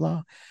 blah, blah,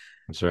 blah.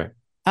 That's right.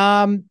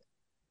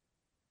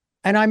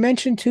 And I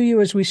mentioned to you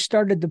as we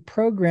started the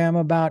program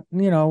about,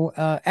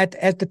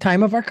 at the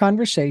time of our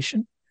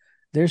conversation,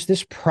 there's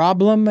this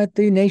problem at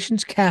the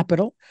nation's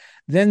capital.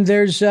 Then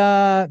there's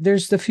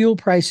the fuel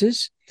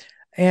prices,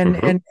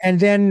 and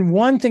then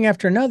one thing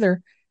after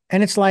another,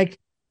 and it's like,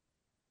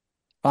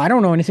 I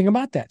don't know anything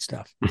about that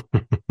stuff.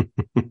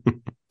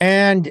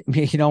 And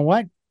you know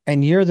what?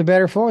 And you're the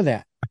better for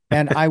that.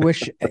 And I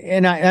wish,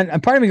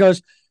 and part of me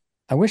goes,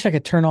 I wish I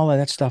could turn all of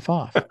that stuff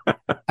off.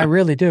 I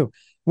really do.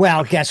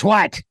 Well, guess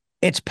what?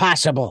 It's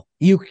possible.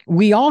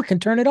 We all can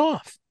turn it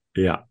off.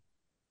 Yeah.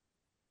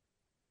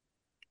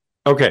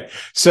 Okay.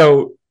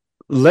 So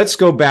let's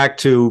go back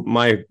to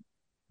my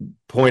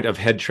point of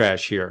head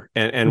trash here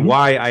and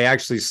why I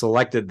actually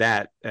selected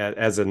that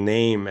as a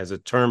name, as a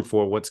term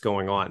for what's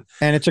going on.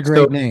 And it's a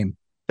great name.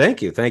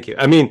 Thank you. Thank you.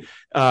 I mean,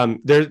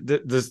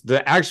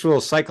 the actual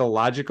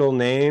psychological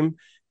name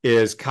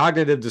is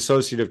cognitive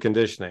dissociative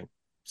conditioning.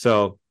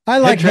 So I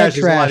like head trash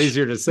is a lot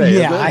easier to say.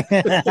 Yeah.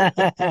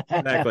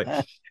 Exactly.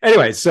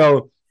 Anyway,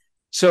 so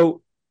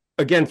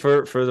again,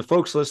 for the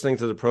folks listening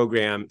to the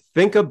program,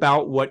 think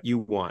about what you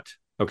want.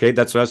 Okay,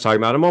 that's what I was talking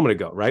about a moment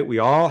ago, right? We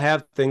all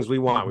have things we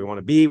want. We want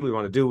to be, we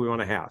want to do, we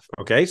want to have.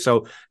 Okay,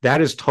 so that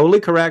is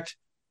totally correct.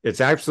 It's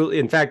absolutely,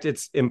 in fact,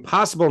 it's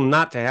impossible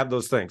not to have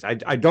those things. I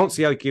don't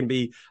see how you can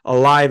be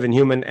alive and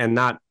human and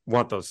not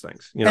want those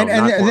things. And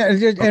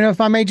if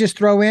I may just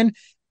throw in,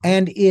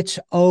 and it's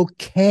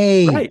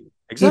okay. Right,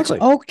 exactly.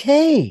 It's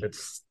okay.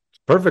 It's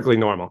perfectly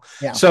normal.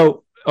 Yeah.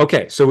 So,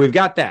 okay, so we've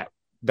got that.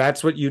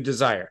 That's what you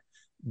desire.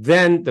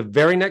 Then the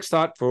very next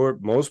thought for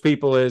most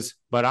people is,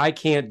 but I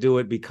can't do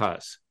it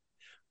because.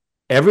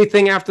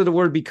 Everything after the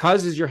word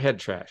because is your head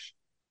trash.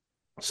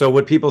 So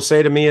what people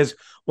say to me is,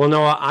 well,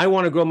 Noah, I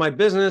want to grow my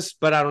business,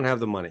 but I don't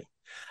have the money.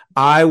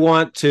 I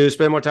want to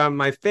spend more time with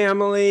my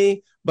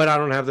family, but I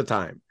don't have the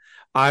time.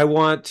 I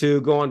want to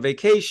go on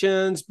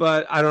vacations,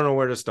 but I don't know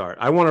where to start.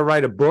 I want to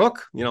write a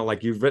book,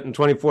 like you've written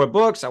 24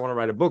 books. I want to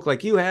write a book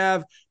like you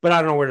have, but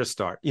I don't know where to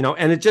start,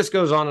 and it just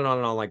goes on and on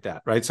and on like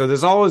that, right? So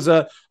there's always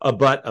a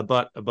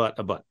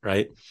but,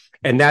 right?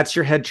 And that's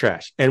your head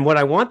trash. And what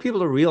I want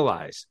people to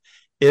realize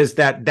is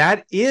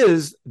that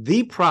is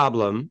the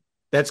problem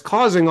that's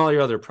causing all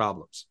your other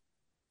problems.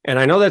 And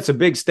I know that's a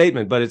big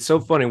statement, but it's so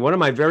funny. One of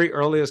my very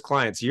earliest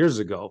clients years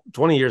ago,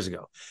 20 years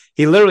ago,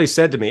 he literally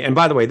said to me, and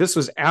by the way, this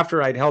was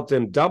after I'd helped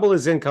him double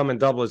his income and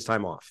double his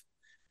time off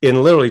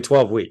in literally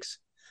 12 weeks.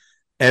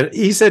 And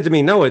he said to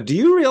me, Noah, do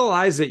you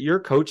realize that your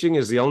coaching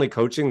is the only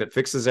coaching that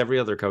fixes every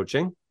other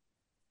coaching?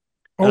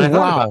 And I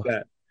thought about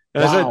that.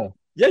 And I said,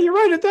 yeah, you're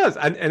right, it does.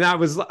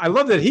 I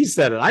love that he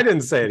said it. I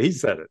didn't say it. He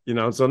said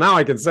it, so now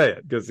I can say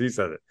it because he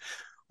said it.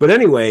 But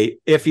anyway,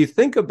 if you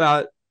think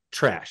about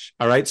trash.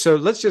 All right. So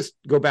let's just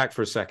go back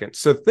for a second.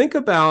 So think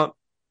about,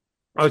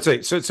 I would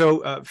say, so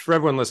for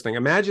everyone listening,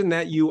 imagine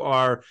that you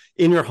are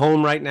in your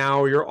home right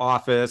now or your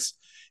office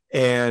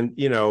and,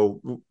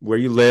 where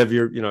you live,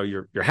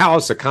 your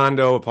house, a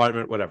condo,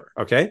 apartment, whatever.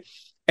 Okay.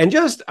 And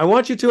I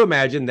want you to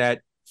imagine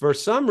that for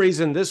some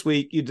reason this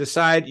week, you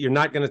decide you're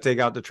not going to take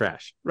out the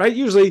trash, right?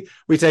 Usually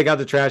we take out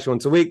the trash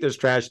once a week. There's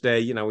trash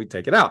day, we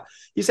take it out.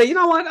 You say, you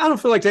know what? I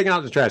don't feel like taking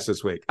out the trash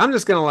this week. I'm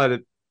just going to let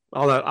it,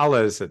 I'll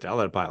let it sit there. I'll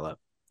let it pile up.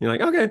 You're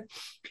like, okay.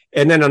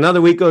 And then another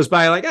week goes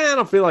by, like, I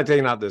don't feel like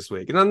taking out this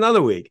week. And another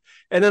week.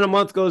 And then a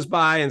month goes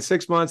by and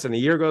 6 months and a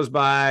year goes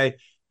by.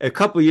 A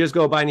couple of years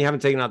go by and you haven't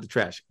taken out the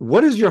trash.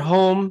 What does your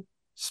home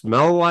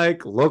smell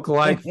like, look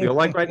like, feel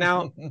like right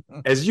now?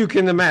 As you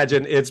can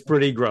imagine, it's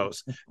pretty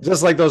gross.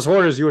 Just like those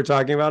hoarders you were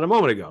talking about a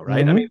moment ago,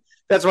 right? Mm-hmm. I mean,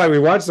 that's why we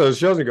watch those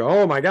shows and go,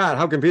 oh my God,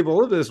 how can people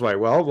live this way?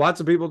 Well,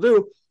 lots of people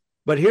do.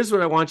 But here's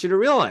what I want you to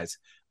realize.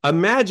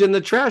 Imagine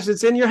the trash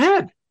that's in your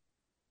head.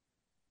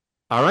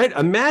 All right.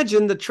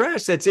 Imagine the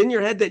trash that's in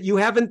your head that you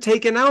haven't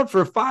taken out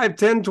for 5,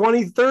 10,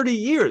 20, 30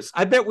 years.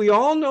 I bet we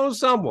all know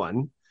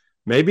someone,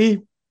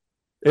 maybe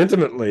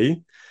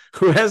intimately,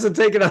 who hasn't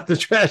taken out the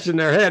trash in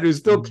their head, who's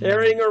still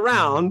carrying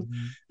around,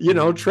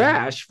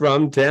 trash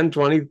from 10,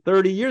 20,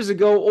 30 years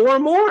ago or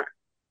more.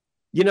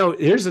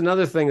 Here's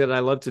another thing that I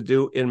love to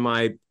do in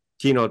my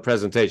keynote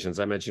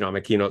presentations. I mentioned, I'm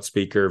a keynote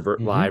speaker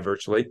live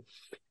virtually.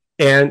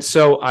 And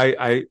so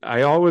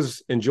I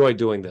always enjoy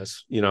doing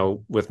this,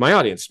 with my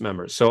audience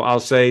members. So I'll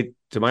say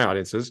to my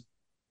audiences,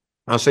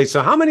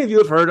 so how many of you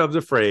have heard of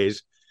the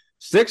phrase,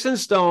 sticks and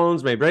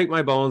stones may break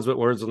my bones, but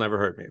words will never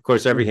hurt me? Of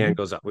course, every hand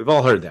goes up. We've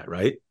all heard that,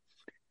 right?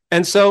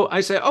 And so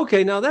I say,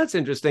 okay, now that's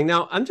interesting.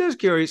 Now, I'm just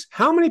curious,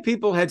 how many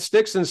people had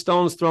sticks and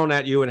stones thrown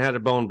at you and had a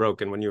bone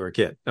broken when you were a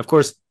kid? Of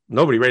course,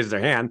 nobody raised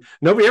their hand.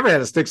 Nobody ever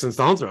had a sticks and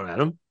stones thrown at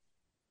them,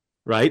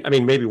 right? I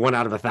mean, maybe 1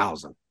 out of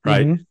 1,000,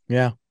 right? Mm-hmm.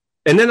 Yeah.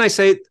 And then I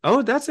say,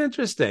 oh, that's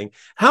interesting.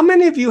 How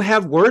many of you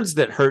have words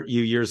that hurt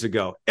you years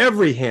ago?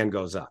 Every hand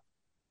goes up,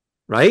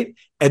 right?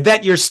 And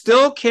that you're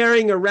still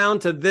carrying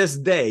around to this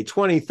day,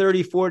 20,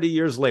 30, 40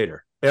 years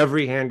later.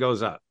 Every hand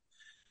goes up.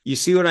 You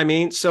see what I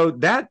mean? So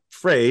that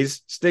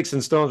phrase, sticks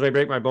and stones may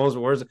break my bones,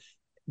 but words,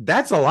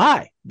 that's a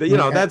lie.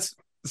 That's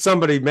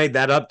somebody made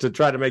that up to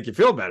try to make you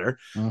feel better.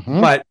 Mm-hmm.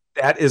 But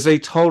that is a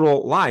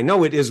total lie.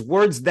 No, it is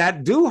words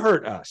that do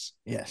hurt us.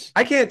 Yes.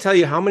 I can't tell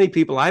you how many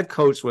people I've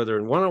coached, whether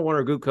in one-on-one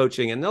or group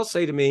coaching, and they'll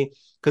say to me,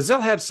 because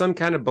they'll have some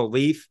kind of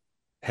belief,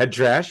 head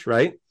trash,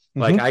 right?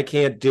 Mm-hmm. Like, I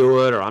can't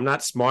do it, or I'm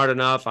not smart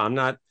enough, I'm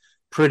not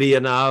pretty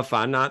enough,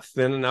 I'm not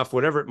thin enough,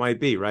 whatever it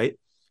might be, right?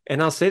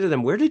 And I'll say to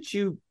them, where did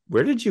you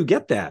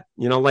get that?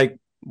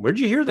 Where'd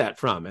you hear that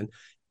from? And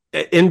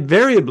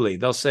invariably,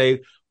 they'll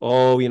say,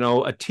 oh,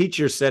 a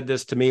teacher said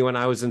this to me when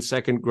I was in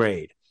 2nd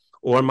grade.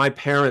 Or my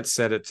parents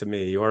said it to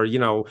me, or,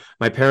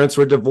 my parents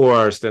were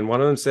divorced and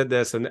one of them said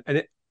this. And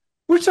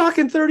we're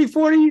talking 30,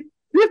 40,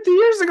 50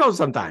 years ago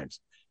sometimes.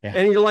 Yeah.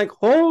 And you're like,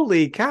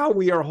 holy cow,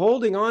 we are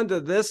holding on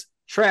to this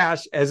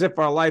trash as if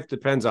our life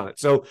depends on it.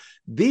 So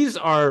these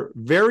are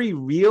very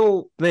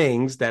real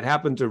things that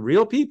happen to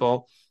real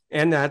people.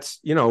 And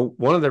that's,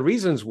 one of the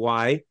reasons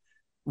why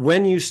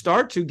when you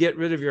start to get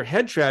rid of your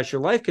head trash,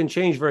 your life can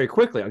change very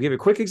quickly. I'll give you a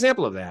quick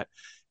example of that.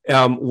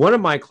 One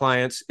of my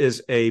clients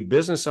is a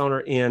business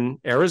owner in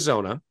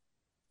Arizona,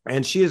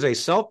 and she is a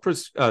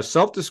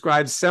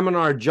self-described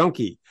seminar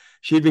junkie.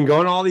 She'd been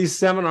going to all these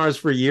seminars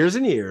for years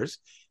and years,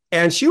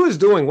 and she was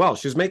doing well.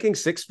 She was making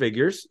 6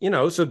 figures,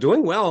 so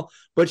doing well,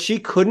 but she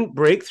couldn't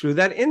break through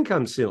that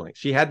income ceiling.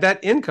 She had that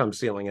income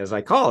ceiling, as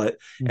I call it,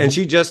 mm-hmm. and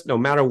she just, no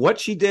matter what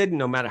she did,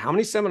 no matter how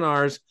many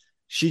seminars,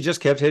 she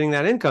just kept hitting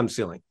that income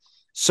ceiling.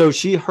 So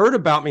she heard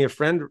about me. A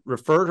friend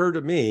referred her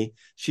to me.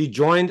 She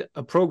joined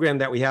a program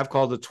that we have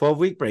called the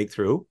 12-week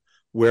breakthrough,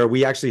 where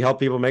we actually help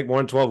people make more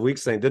than 12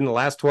 weeks than they did in the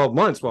last 12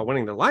 months while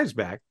winning their lives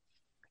back.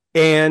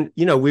 And,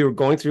 we were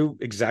going through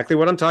exactly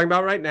what I'm talking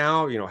about right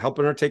now,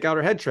 helping her take out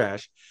her head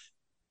trash.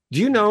 Do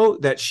you know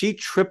that she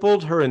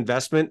tripled her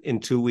investment in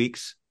 2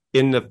 weeks?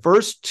 In the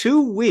first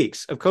 2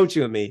 weeks of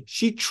coaching with me,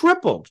 she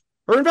tripled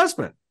her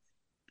investment.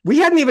 We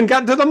hadn't even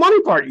gotten to the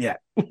money part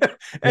yet. And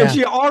Yeah.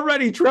 she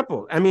already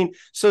tripled. I mean,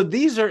 so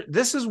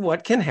this is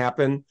what can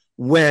happen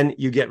when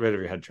you get rid of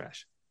your head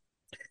trash.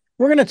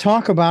 We're going to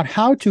talk about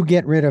how to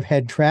get rid of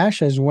head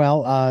trash as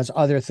well as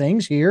other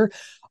things here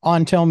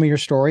on Tell Me Your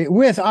Story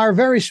with our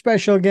very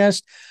special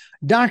guest,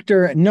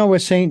 Dr. Noah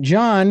St.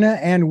 John,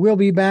 and we'll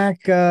be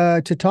back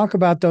to talk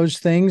about those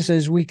things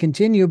as we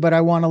continue. But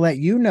I want to let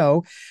you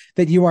know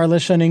that you are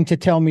listening to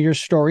Tell Me Your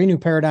Story, New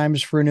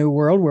Paradigms for a New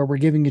World, where we're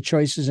giving you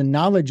choices and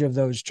knowledge of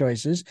those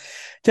choices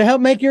to help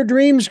make your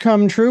dreams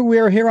come true. We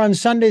are here on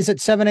Sundays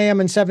at 7 a.m.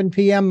 and 7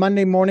 p.m.,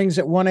 Monday mornings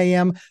at 1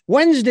 a.m.,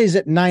 Wednesdays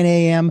at 9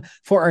 a.m.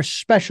 for our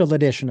special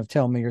edition of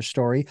Tell Me Your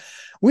Story.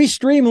 We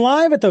stream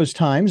live at those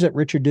times at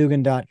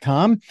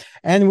richarddugan.com,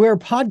 and we're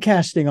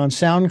podcasting on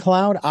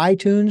SoundCloud,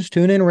 iTunes,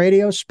 TuneIn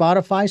Radio,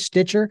 Spotify,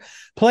 Stitcher,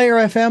 Player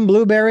FM,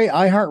 Blueberry,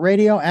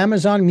 iHeartRadio,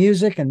 Amazon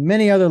Music, and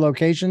many other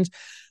locations.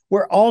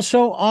 We're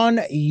also on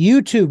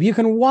YouTube. You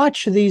can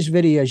watch these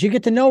videos. You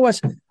get to know us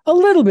a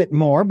little bit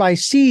more by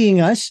seeing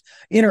us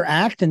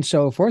interact and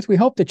so forth. We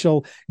hope that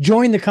you'll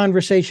join the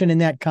conversation in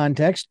that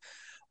context,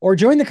 or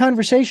join the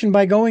conversation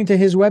by going to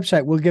his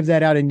website. We'll give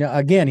that out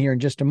again here in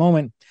just a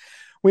moment.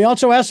 We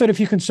also ask that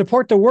if you can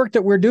support the work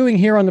that we're doing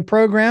here on the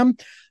program,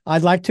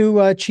 I'd like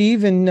to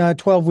achieve in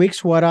 12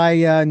 weeks what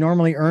I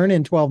normally earn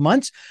in 12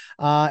 months.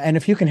 And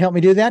if you can help me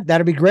do that,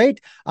 that'd be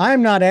great.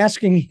 I'm not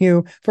asking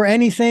you for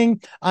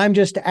anything. I'm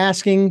just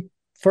asking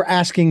for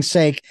asking's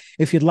sake.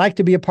 If you'd like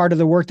to be a part of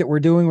the work that we're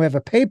doing, we have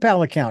a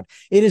PayPal account.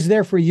 It is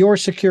there for your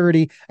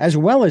security as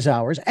well as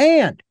ours.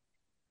 And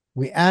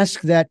we ask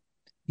that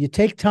you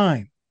take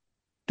time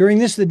during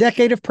this, the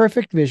decade of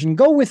perfect vision.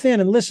 Go within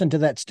and listen to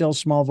that still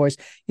small voice.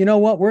 You know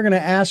what? We're going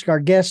to ask our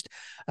guest,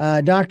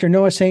 Dr.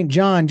 Noah St.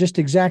 John, just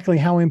exactly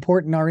how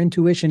important our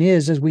intuition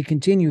is as we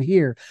continue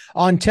here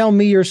on Tell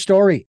Me Your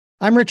Story.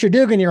 I'm Richard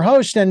Dugan, your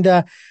host,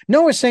 and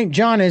Noah St.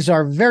 John is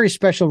our very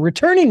special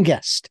returning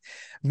guest.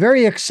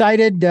 Very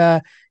excited.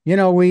 I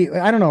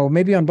don't know,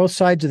 maybe on both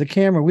sides of the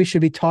camera, we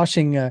should be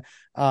tossing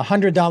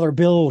 $100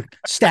 bill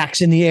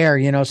stacks in the air,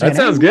 saying, That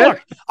sounds hey, good.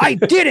 Look, I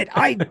did it.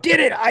 I did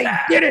it.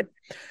 I did it.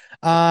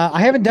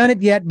 I haven't done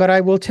it yet, but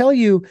I will tell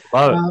you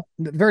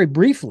very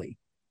briefly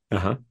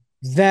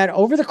that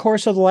over the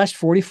course of the last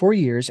 44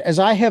 years, as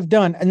I have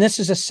done, and this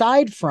is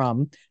aside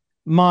from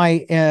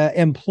my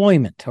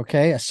employment,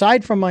 okay?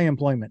 Aside from my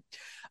employment,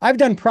 I've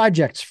done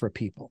projects for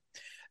people.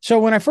 So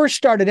when I first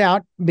started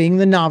out, being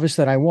the novice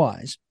that I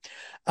was,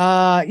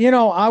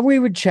 we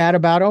would chat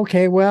about,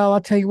 okay, well,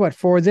 I'll tell you what,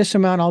 for this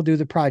amount, I'll do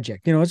the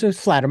project. It's a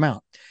flat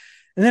amount.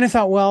 And then I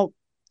thought, well,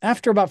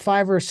 after about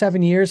 5 or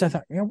 7 years, I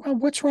thought, well,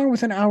 what's wrong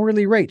with an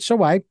hourly rate?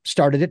 So I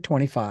started at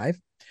 25,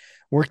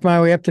 worked my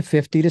way up to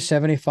 50 to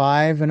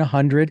 75 and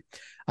 100.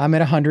 I'm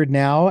at 100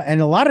 now. And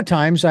a lot of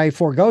times I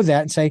forego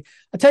that and say,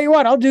 I'll tell you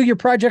what, I'll do your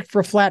project for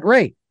a flat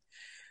rate.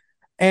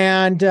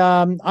 And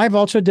I've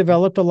also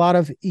developed a lot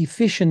of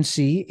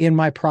efficiency in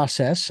my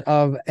process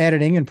of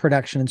editing and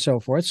production and so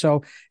forth.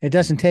 So it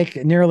doesn't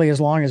take nearly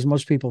as long as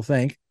most people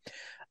think.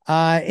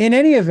 In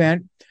any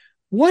event,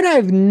 what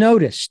I've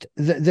noticed,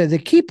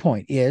 the key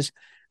point is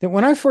that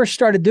when I first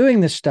started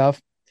doing this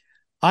stuff,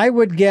 I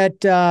would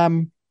get,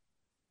 10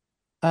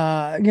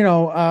 and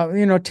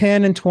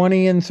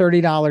 $20 and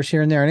 $30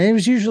 here and there. And it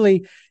was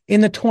usually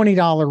in the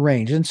 $20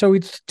 range. And so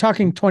we're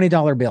talking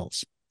 $20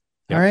 bills.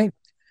 Yep. All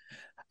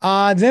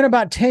right. Then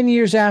about 10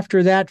 years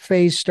after that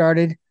phase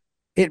started,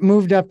 it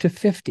moved up to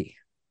 50.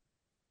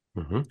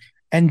 Mm-hmm.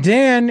 And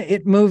then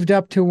it moved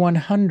up to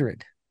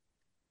 100.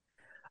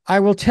 I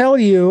will tell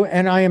you,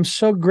 and I am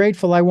so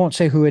grateful, I won't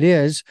say who it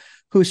is,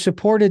 who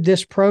supported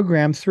this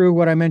program through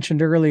what I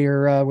mentioned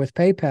earlier with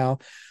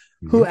PayPal,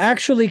 who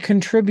actually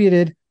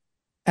contributed.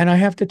 And I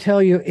have to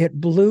tell you, it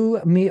blew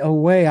me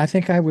away. I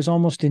think I was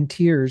almost in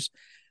tears.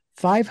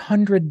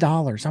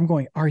 $500. I'm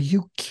going, are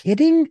you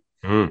kidding?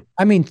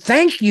 I mean,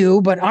 thank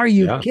you, but are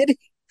you kidding?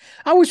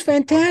 I was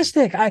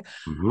fantastic. I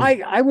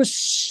was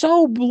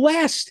so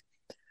blessed.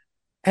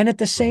 And at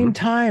the same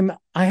time,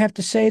 I have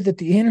to say that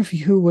the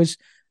interview was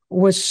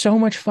so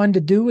much fun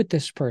to do with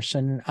this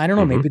person. I don't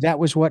know, maybe that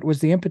was what was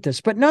the impetus.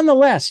 But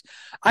nonetheless,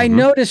 I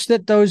noticed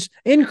that those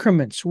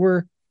increments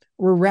were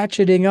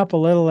ratcheting up a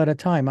little at a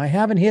time. I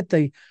haven't hit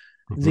the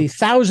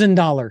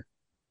 $1,000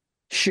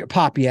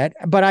 pop yet,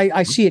 but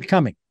I see it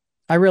coming.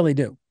 I really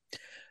do.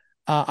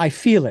 I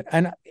feel it.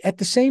 And at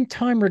the same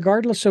time,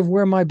 regardless of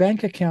where my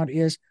bank account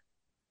is,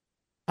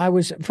 I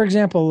was, for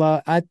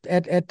example,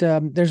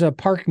 there's a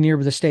park near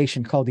the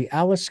station called the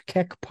Alice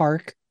Keck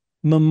Park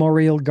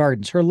Memorial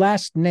Gardens. Her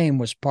last name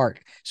was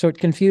Park, so it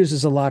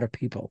confuses a lot of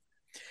people.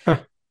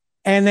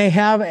 And they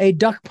have a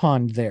duck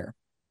pond there.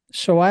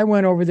 So I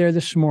went over there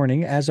this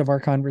morning as of our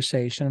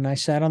conversation, and I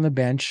sat on the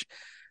bench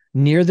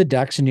near the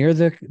ducks, near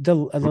the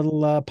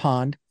little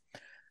pond.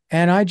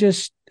 And I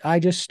just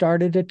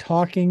started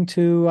talking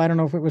to, I don't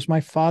know if it was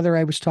my father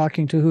I was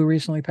talking to who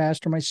recently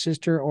passed, or my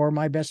sister, or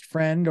my best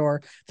friend,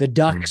 or the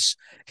ducks,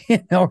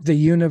 the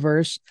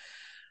universe.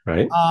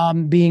 Right.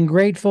 Being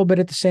grateful, but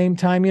at the same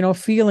time,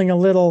 feeling a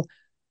little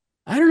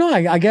I don't know.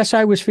 I guess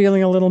I was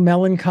feeling a little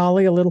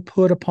melancholy, a little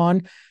put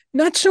upon.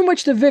 Not so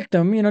much the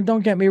victim,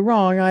 don't get me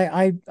wrong.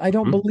 I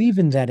don't Mm-hmm. believe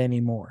in that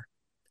anymore.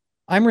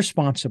 I'm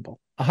responsible,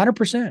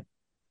 100%.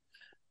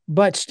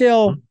 But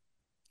still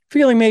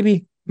feeling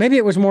maybe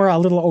it was more a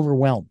little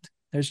overwhelmed.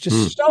 There's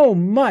just so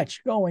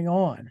much going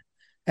on.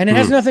 And it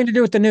has Mm-hmm. nothing to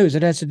do with the news.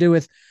 It has to do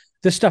with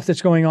the stuff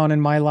that's going on in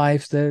my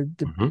life, the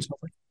Mm-hmm. so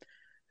forth.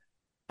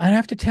 I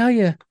have to tell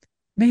you,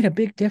 made a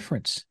big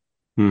difference.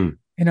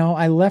 Mm-hmm.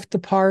 I left the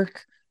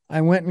park. I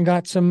went and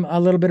got a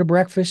little bit of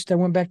breakfast. I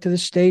went back to the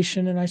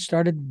station and I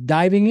started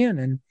diving in,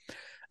 and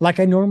like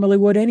I normally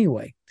would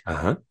anyway.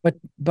 Uh-huh.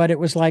 But it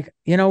was like,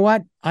 you know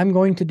what? I'm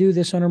going to do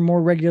this on a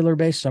more regular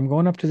basis. I'm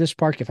going up to this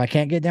park. If I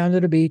can't get down to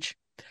the beach,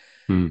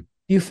 Mm-hmm.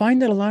 you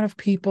find that a lot of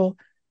people,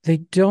 they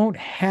don't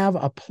have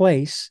a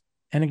place.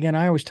 And again,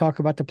 I always talk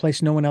about the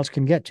place no one else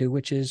can get to,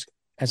 which is,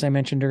 as I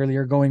mentioned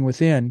earlier, going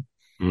within.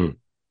 Mm-hmm.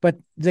 But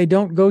they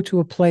don't go to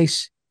a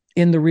place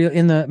in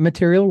the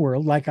material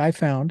world, like I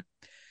found,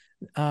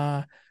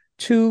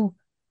 to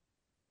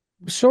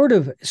sort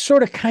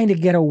of kind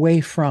of get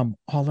away from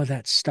all of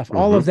that stuff,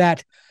 all Mm-hmm. of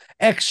that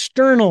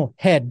external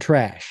head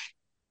trash.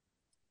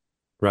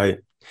 Right.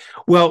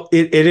 Well,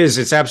 it is.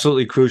 It's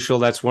absolutely crucial.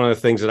 That's one of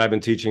the things that I've been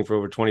teaching for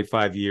over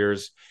 25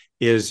 years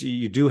is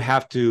you do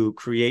have to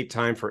create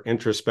time for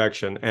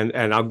introspection.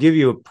 And I'll give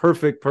you a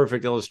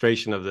perfect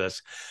illustration of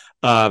this.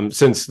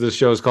 Since the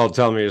show is called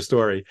Tell Me a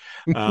Story,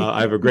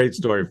 I have a great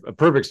story, a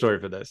perfect story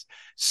for this.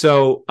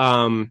 So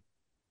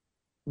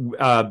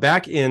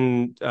back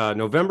in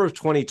November of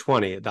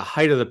 2020, at the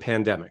height of the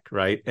pandemic,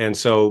 right? And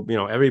so,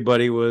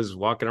 everybody was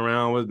walking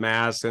around with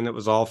masks and it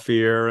was all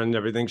fear and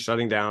everything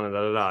shutting down and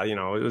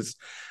it was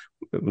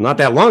not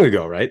that long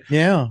ago, right?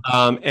 Yeah.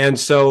 And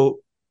so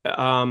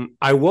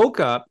I woke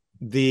up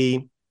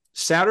the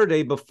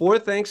Saturday before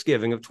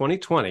Thanksgiving of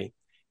 2020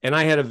 and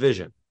I had a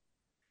vision.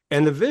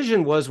 And the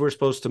vision was we're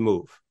supposed to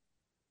move,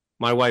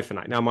 my wife and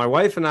I. Now, my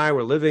wife and I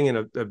were living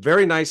in a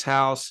very nice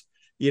house,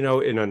 in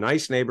a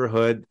nice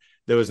neighborhood.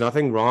 There was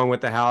nothing wrong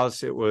with the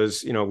house. It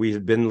was, we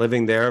had been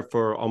living there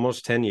for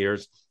almost 10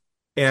 years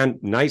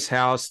and nice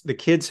house. The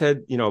kids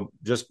had,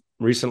 just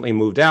recently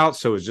moved out.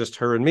 So it was just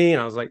her and me.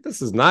 And I was like,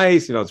 this is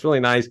nice. It's really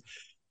nice.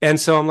 And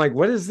so I'm like,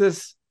 what is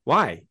this?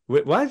 Why?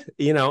 What?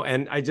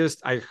 And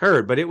I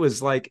heard, but it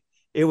was like,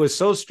 it was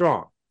so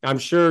strong. I'm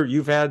sure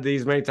you've had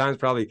these many times.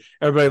 Probably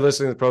everybody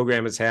listening to the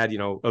program has had,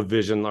 a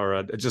vision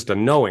or just a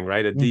knowing,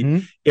 right? A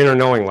deep inner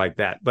knowing like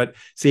that. But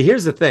see,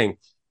 here's the thing.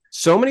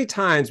 So many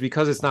times,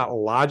 because it's not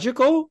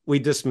logical, we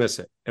dismiss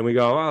it and we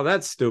go, oh,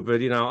 that's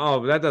stupid.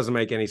 Oh, that doesn't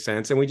make any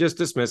sense. And we just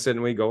dismiss it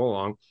and we go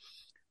along.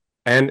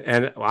 And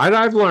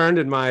I've learned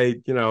in my,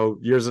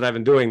 years that I've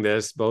been doing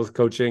this, both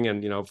coaching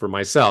and, for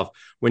myself,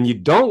 when you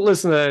don't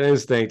listen to that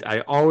instinct,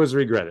 I always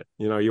regret it.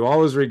 You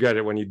always regret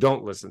it when you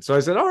don't listen. So I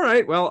said, all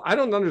right, well, I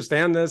don't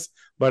understand this,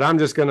 but I'm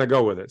just going to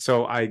go with it.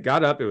 So I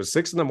got up, it was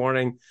 6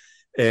 a.m.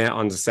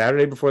 On the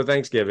Saturday before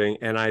Thanksgiving.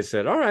 And I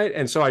said, all right.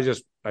 And so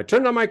I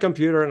turned on my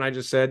computer and I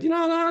just said,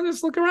 no,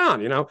 just look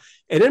around,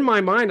 and in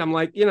my mind, I'm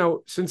like,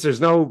 since there's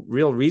no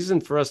real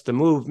reason for us to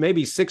move,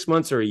 maybe 6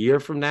 months or a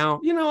year from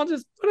now, I'll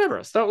just,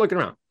 whatever, start looking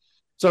around.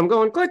 So I'm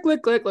going click,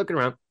 click, click, looking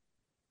around.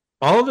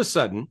 All of a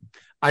sudden,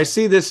 I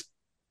see this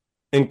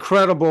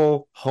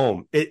incredible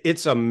home.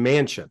 It's a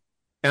mansion.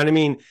 And I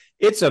mean,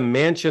 it's a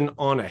mansion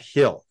on a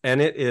hill and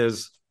it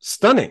is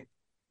stunning.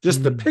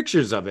 Just the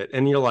pictures of it.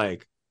 And you're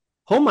like,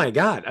 oh my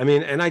God. I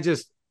mean, and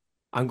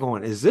I'm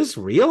going, is this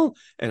real?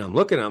 And I'm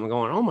looking, I'm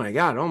going, oh my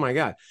God, oh my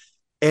God.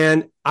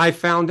 And I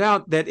found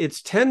out that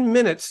it's 10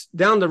 minutes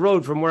down the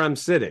road from where I'm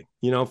sitting,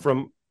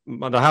 from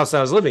the house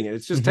I was living in.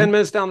 It's just 10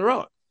 minutes down the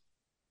road.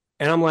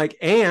 And I'm like,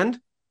 and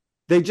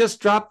they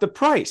just dropped the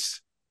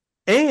price.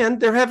 And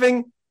they're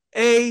having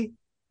a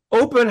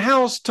open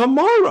house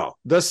tomorrow,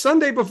 the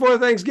Sunday before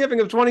Thanksgiving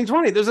of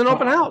 2020. There's an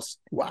open house.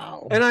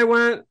 Wow. And I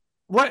went,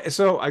 what?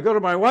 So I go to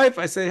my wife.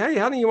 I say, hey,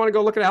 honey, you want to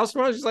go look at a house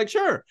tomorrow? She's like,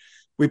 sure.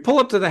 We pull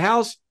up to the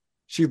house.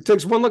 She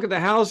takes one look at the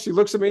house. She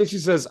looks at me and she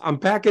says, I'm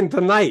packing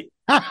tonight.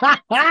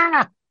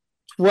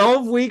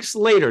 12 weeks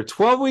later,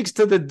 12 weeks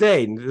to the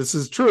day. This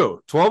is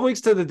true. 12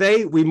 weeks to the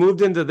day, we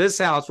moved into this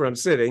house where I'm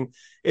sitting.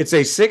 It's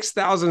a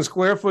 6,000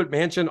 square foot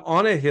mansion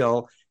on a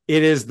hill.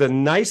 It is the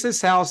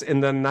nicest house in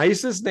the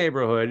nicest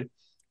neighborhood.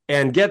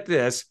 And get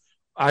this,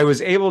 I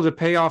was able to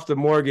pay off the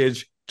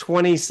mortgage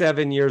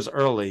 27 years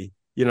early,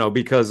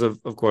 because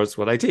of course,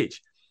 what I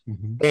teach.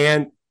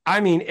 And I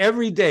mean,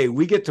 every day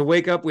we get to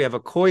wake up. We have a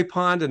koi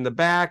pond in the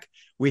back.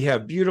 We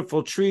have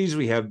beautiful trees.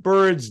 We have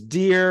birds,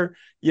 deer,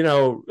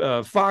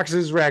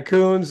 foxes,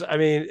 raccoons. I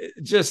mean,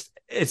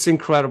 it's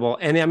incredible.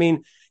 And I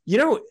mean,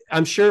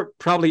 I'm sure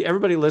probably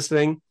everybody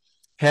listening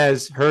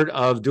has heard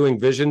of doing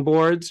vision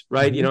boards,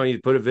 right? You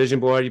put a vision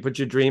board, you put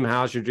your dream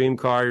house, your dream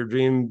car, your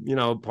dream,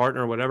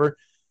 partner, whatever.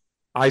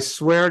 I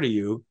swear to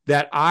you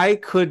that I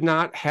could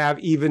not have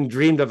even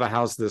dreamed of a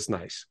house this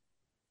nice,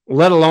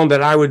 let alone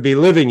that I would be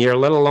living here,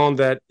 let alone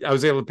that I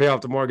was able to pay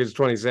off the mortgage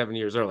 27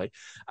 years early.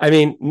 I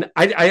mean,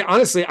 I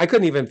honestly, I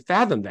couldn't even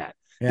fathom that.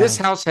 This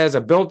Yeah. house has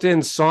a built-in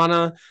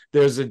sauna.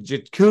 There's a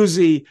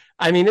jacuzzi.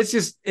 I mean,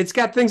 it's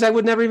got things I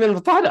would never even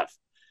have thought of.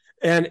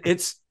 And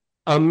it's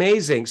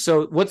amazing.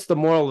 So what's the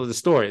moral of the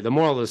story? The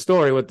moral of the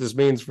story, what this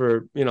means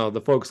for,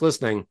 the folks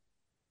listening,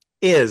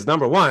 is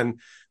number one,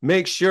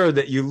 make sure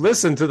that you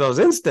listen to those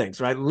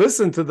instincts, right?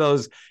 Listen to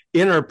those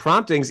inner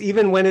promptings,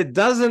 even when it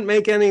doesn't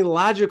make any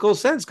logical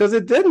sense, because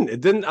it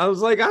didn't. I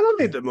was like, I don't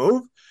need to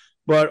move.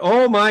 But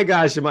oh my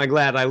gosh, am I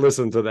glad I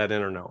listened to that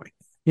inner knowing.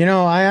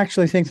 I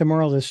actually think the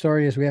moral of the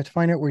story is we have to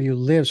find out where you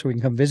live so we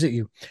can come visit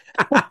you.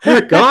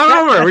 Come on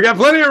over. We got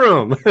plenty of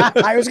room.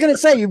 I was going to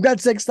say, you've got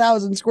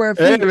 6,000 square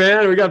Hey, feet.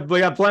 man, we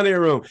got plenty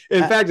of room.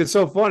 In fact, it's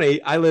so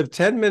funny. I live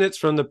 10 minutes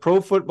from the Pro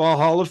Football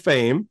Hall of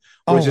Fame,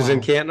 which is in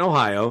Canton,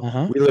 Ohio.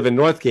 Uh-huh. We live in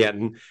North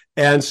Canton.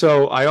 And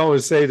so I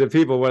always say to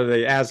people, when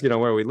they ask,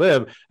 where we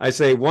live, I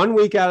say 1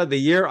 week out of the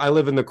year, I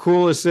live in the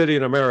coolest city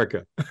in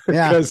America.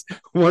 Because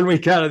 1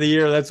 week out of the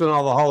year, that's when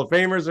all the Hall of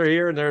Famers are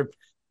here, and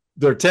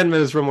they're 10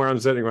 minutes from where I'm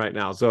sitting right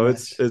now. So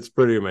nice. It's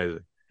pretty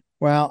amazing.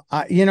 Well,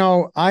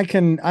 I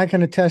can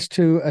attest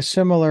to a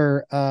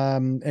similar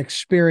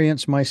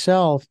experience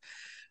myself.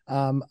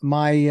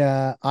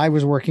 I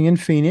was working in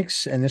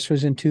Phoenix, and this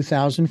was in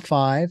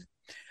 2005,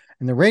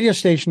 and the radio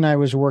station I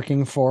was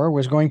working for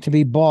was going to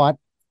be bought,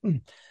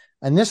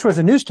 and this was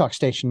a news talk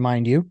station,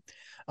 mind you.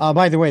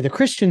 By the way, the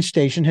Christian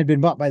station had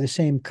been bought by the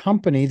same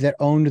company that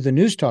owned the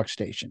news talk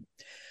station.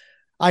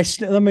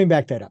 Let me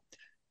back that up.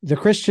 The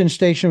Christian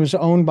station was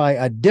owned by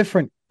a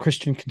different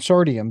Christian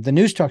consortium. The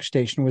news talk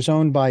station was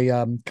owned by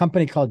a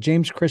company called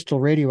James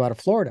Crystal Radio out of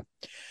Florida.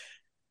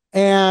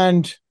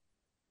 And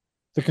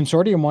the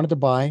consortium wanted to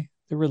buy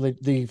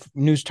the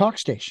news talk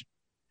station.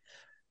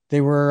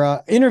 They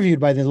were interviewed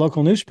by the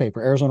local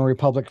newspaper, Arizona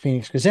Republic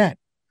Phoenix Gazette.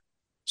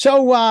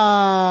 So,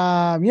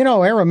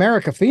 Air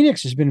America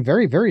Phoenix has been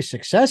very, very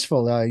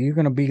successful. You're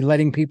going to be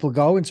letting people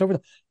go and so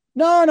forth.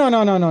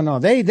 No.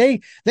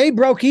 They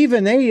broke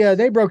even.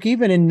 They broke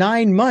even in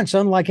 9 months,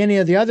 unlike any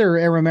of the other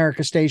Air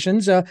America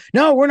stations.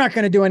 No, we're not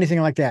going to do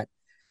anything like that.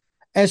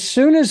 As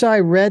soon as I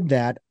read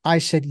that, I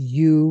said,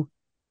 you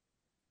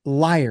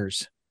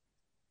liars.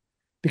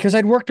 Because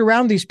I'd worked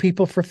around these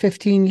people for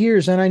 15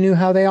 years and I knew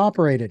how they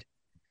operated.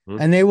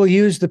 And they will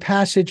use the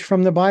passage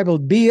from the Bible,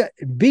 be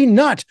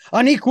not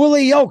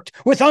unequally yoked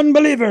with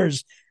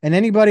unbelievers. And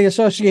anybody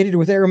associated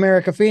with Air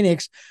America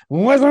Phoenix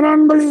was an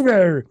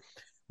unbeliever.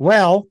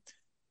 Well,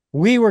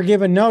 we were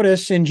given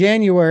notice in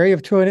January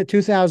of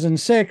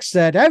 2006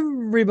 that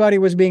everybody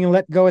was being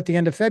let go at the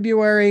end of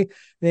February.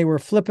 They were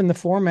flipping the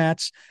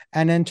formats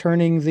and then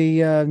turning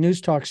the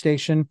news talk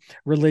station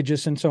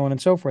religious and so on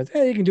and so forth.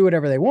 Hey, they can do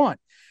whatever they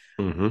want.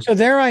 Mm-hmm. So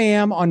there I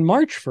am on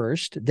March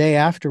 1st, day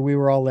after we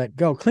were all let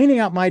go, cleaning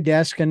out my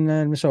desk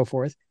and so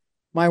forth.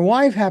 My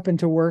wife happened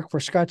to work for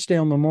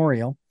Scottsdale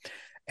Memorial,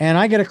 and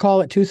I get a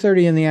call at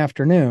 2:30 in the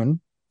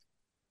afternoon,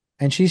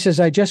 and she says,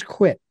 I just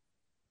quit.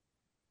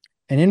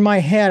 And in my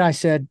head, I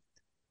said,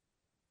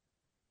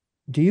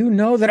 do you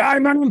know that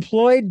I'm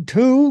unemployed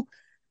too?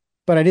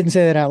 But I didn't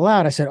say that out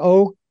loud. I said,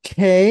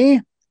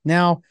 okay.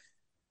 Now,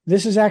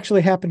 this has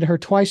actually happened to her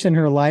twice in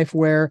her life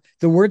where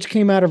the words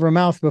came out of her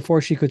mouth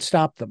before she could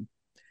stop them.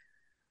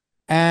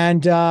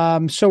 And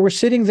so we're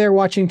sitting there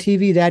watching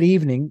TV that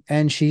evening,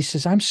 and she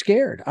says, I'm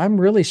scared. I'm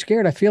really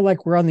scared. I feel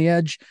like we're on the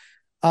edge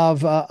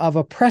of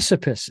a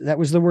precipice. That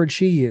was the word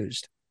she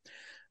used.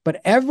 But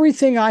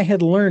everything I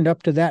had learned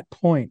up to that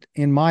point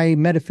in my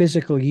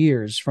metaphysical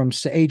years from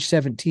age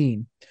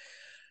 17,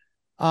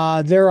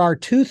 there are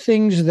two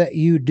things that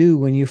you do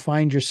when you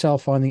find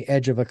yourself on the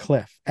edge of a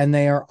cliff, and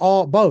they are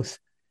both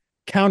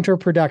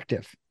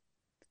counterproductive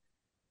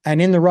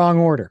and in the wrong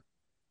order.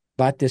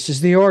 But this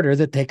is the order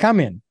that they come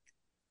in.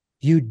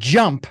 You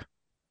jump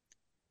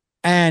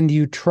and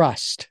you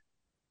trust.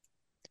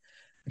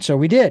 And so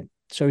we did.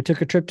 So we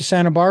took a trip to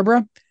Santa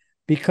Barbara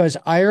because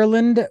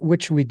Ireland,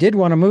 which we did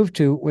want to move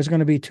to, was going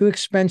to be too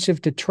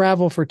expensive to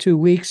travel for 2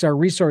 weeks. Our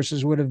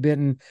resources would have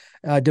been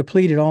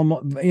depleted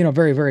almost,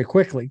 very, very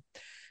quickly.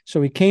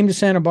 So we came to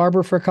Santa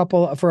Barbara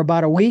for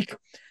about a week,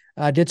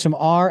 did some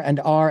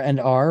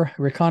R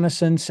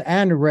reconnaissance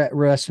and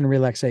rest and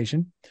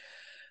relaxation.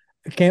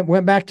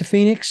 Went back to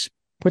Phoenix,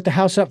 put the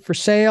house up for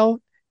sale,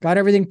 got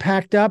everything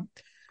packed up.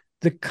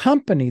 The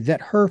company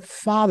that her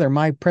father,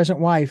 my present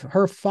wife,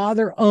 her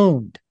father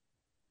owned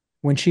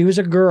when she was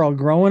a girl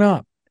growing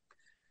up,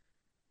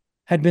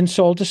 had been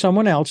sold to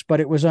someone else, but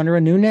it was under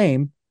a new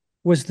name,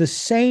 was the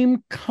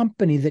same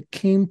company that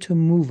came to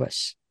move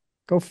us.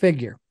 Go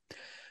figure.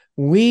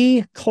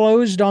 We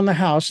closed on the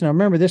house. Now,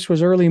 remember, this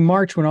was early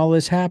March when all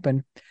this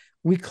happened.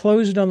 We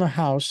closed on the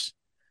house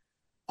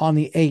on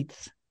the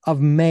 8th of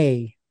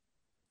May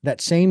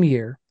that same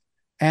year,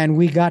 and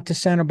we got to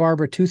Santa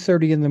Barbara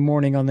 2:30 in the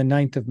morning on the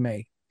 9th of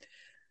May.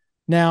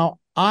 Now,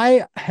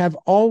 I have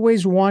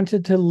always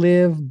wanted to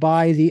live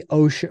by the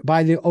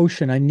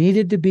ocean. I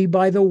needed to be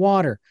by the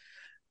water.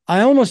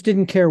 I almost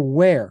didn't care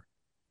where,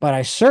 but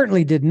I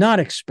certainly did not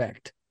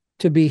expect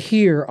to be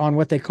here on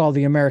what they call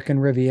the American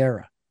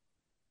Riviera.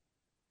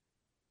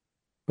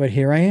 But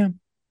here I am,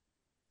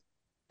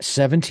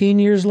 17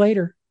 years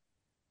later,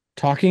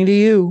 talking to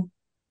you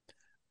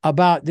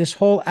about this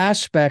whole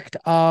aspect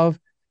of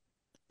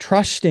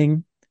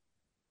trusting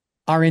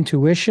our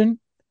intuition,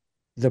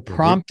 the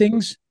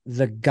promptings,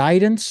 the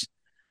guidance.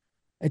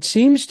 It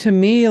seems to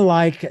me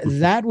like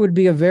that would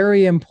be a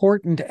very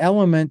important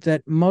element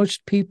that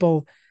most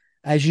people,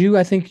 as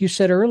I think you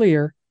said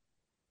earlier,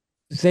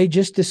 they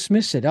just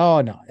dismiss it.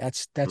 Oh no,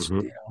 that's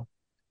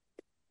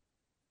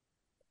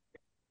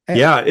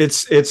Yeah,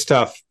 it's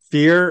tough.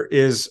 Fear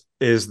is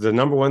the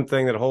number one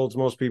thing that holds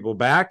most people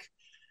back,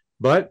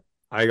 but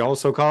I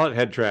also call it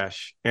head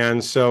trash.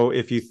 And so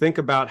if you think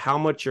about how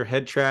much your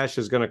head trash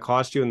is going to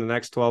cost you in the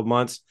next 12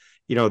 months,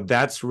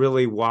 that's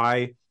really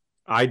why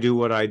I do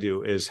what I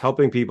do, is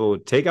helping people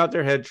take out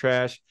their head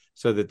trash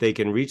so that they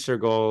can reach their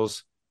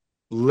goals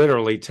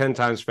literally 10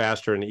 times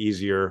faster and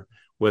easier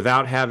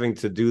without having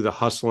to do the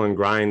hustle and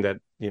grind that,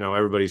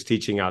 everybody's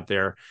teaching out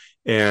there.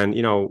 And,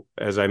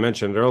 as I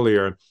mentioned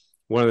earlier,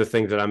 one of the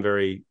things that I'm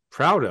very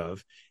proud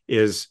of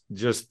is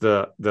just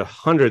the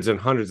hundreds and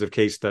hundreds of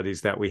case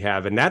studies that we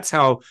have. And that's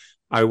how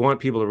I want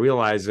people to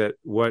realize that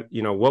what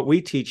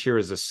we teach here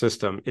is a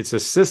system. It's a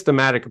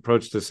systematic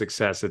approach to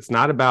success. It's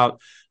not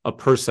about a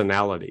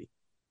personality,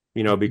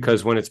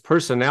 because when it's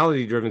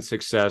personality driven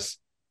success,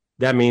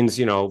 that means,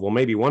 well,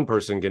 maybe one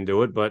person can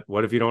do it, but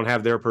what if you don't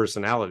have their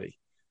personality?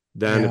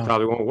 Then it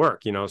probably won't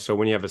work, So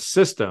when you have a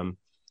system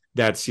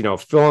that's,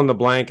 fill in the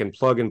blank and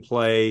plug and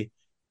play,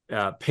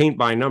 paint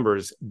by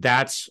numbers,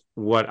 that's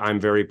what I'm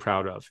very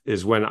proud of,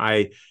 is when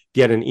I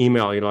get an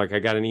email, like I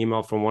got an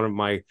email from one of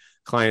my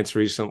clients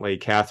recently,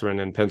 Catherine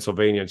in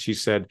Pennsylvania, and she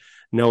said,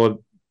 Noah,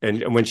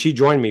 and when she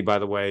joined me, by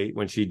the way,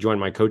 when she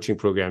joined my coaching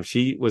program,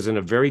 she was in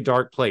a very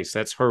dark place.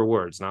 That's her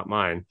words, not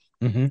mine.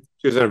 She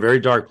was in a very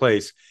dark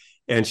place.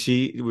 And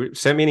she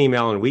sent me an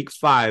email in week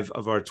 5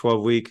 of our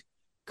 12-week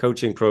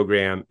coaching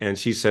program. And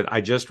she said, I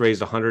just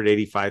raised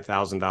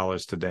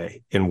 $185,000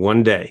 today in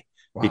one day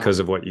because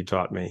of what you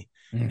taught me.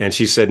 And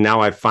she said, now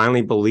I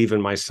finally believe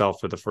in myself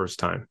for the first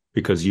time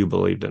because you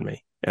believed in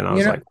me. And I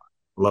was like,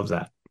 love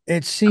that.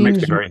 It seems makes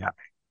me very happy.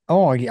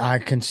 Oh, I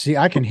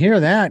can hear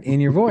that in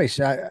your voice.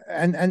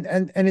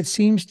 And it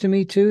seems to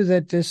me too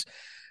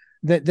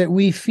that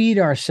we feed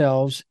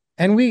ourselves,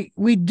 and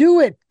we do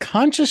it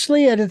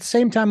consciously and at the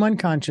same time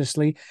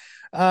unconsciously.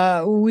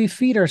 We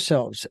feed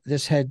ourselves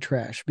this head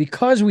trash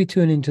because we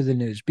tune into the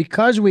news,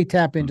 because we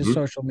tap into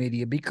social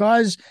media,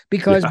 because.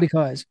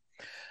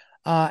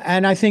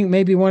 And I think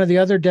maybe one of the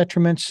other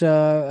detriments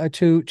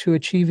to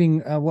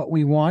achieving what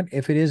we want,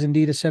 if it is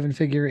indeed a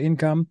 7-figure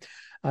income,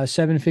 a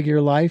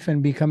 7-figure life,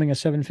 and becoming a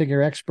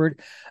 7-figure expert,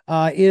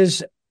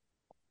 is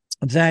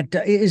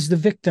the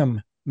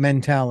victim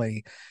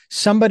mentality.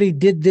 Somebody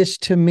did this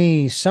to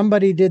me.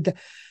 Somebody did that,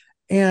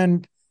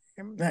 and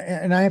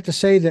I have to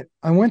say that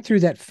I went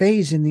through that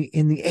phase in the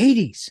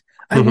 80s.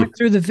 I went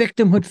through the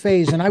victimhood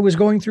phase, and I was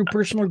going through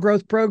personal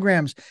growth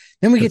programs.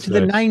 Then we get to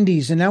the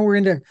 90s, and now we're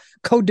into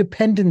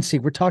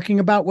codependency. We're talking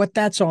about what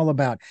that's all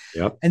about.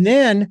 Yep. And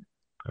then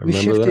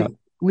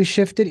we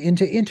shifted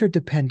into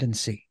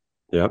interdependency.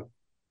 Yep.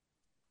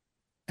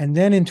 And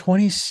then in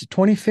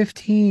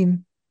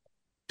 2015,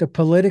 the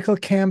political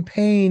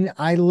campaign,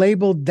 I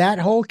labeled that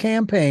whole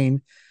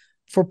campaign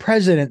for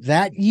president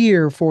that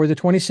year for the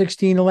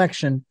 2016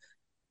 election,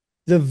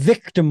 the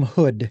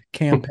victimhood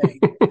campaign,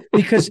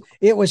 because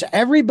it was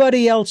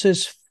everybody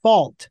else's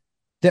fault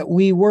that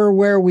we were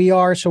where we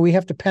are. So we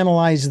have to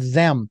penalize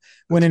them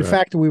when in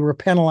fact we were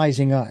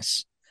penalizing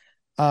us.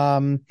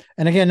 And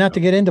again, not to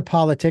get into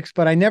politics,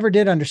 but I never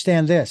did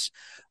understand this.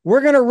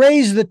 We're going to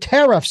raise the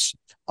tariffs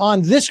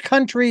on this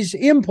country's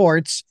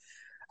imports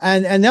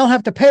and they'll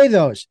have to pay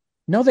those.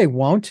 No, they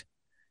won't.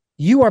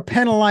 You are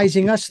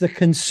penalizing us, the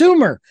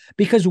consumer,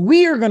 because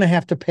we are going to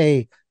have to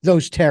pay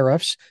those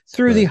tariffs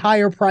through the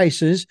higher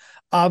prices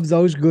of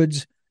those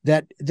goods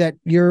that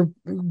you're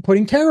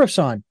putting tariffs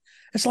on.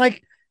 It's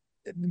like,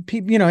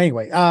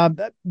 anyway,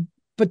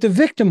 but the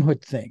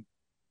victimhood thing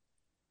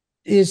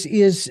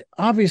is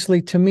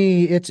obviously, to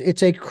me,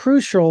 it's a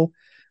crucial,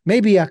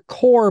 maybe a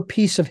core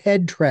piece of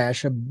head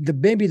trash,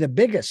 maybe the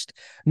biggest,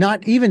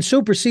 not even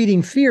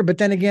superseding fear. But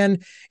then again,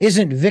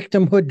 isn't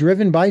victimhood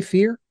driven by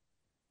fear?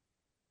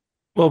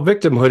 Well,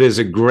 victimhood is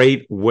a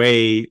great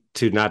way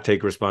to not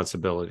take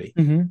responsibility.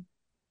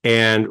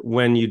 And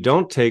when you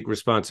don't take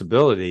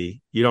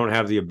responsibility, you don't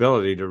have the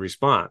ability to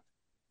respond.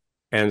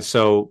 And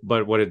so,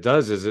 but what it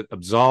does is it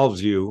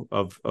absolves you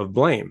of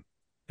blame.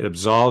 It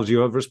absolves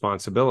you of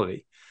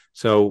responsibility.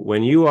 So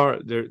when you are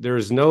there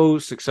is no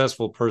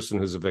successful person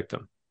who's a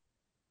victim.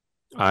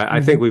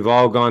 I think we've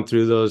all gone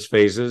through those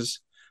phases,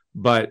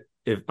 but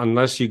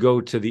unless you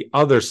go to the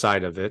other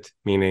side of it,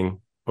 meaning,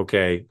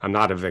 okay, I'm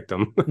not a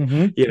victim,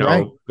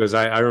 because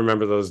I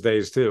remember those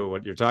days too,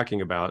 what you're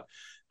talking about.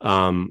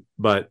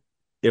 But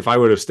if I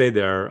would have stayed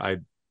there,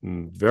 I'm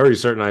very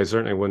certain I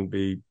certainly wouldn't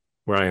be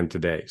where I am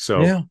today.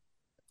 So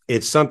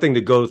it's something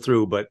to go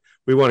through, but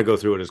we want to go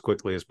through it as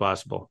quickly as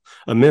possible.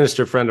 A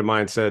minister friend of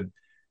mine said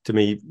to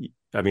me,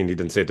 I mean, he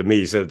didn't say it to me,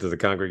 he said it to the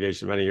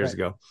congregation many years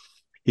ago.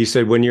 He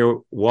said, when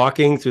you're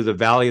walking through the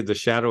valley of the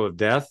shadow of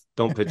death,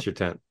 don't pitch your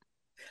tent.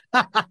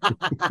 I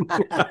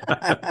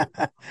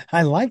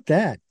like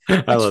that. I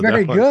That's love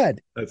very that one.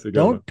 good. That's a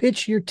good one. Don't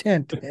pitch your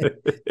tent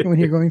when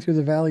you're going through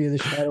the valley of the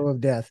shadow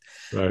of death.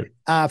 Right.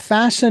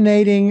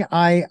 Fascinating.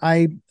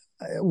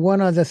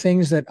 One of the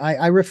things that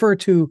I refer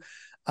to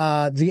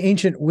the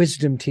ancient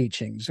wisdom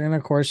teachings, and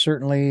of course,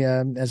 certainly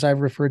as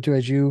I've referred to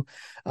as you,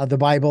 the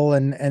Bible,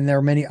 and there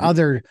are many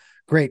other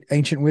great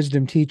ancient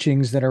wisdom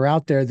teachings that are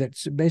out there that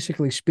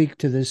basically speak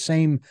to these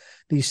same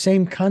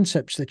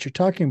concepts that you're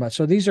talking about.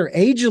 So these are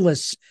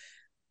ageless,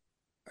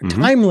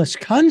 timeless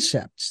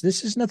concepts.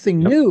 This is nothing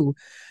new.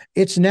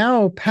 It's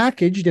now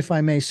packaged, if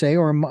I may say,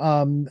 or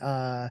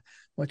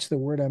what's the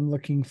word I'm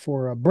looking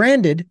for?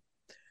 Branded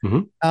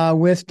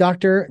with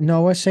Dr.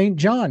 Noah St.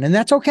 John, and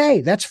that's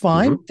okay. That's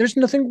fine. There's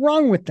nothing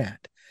wrong with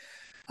that.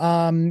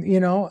 I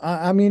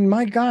mean,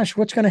 my gosh,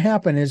 what's going to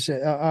happen is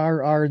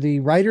are the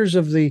writers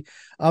of the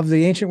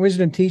ancient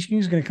wisdom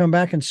teachings going to come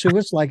back and sue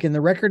us like in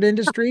the record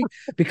industry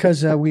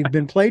because we've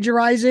been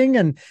plagiarizing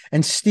and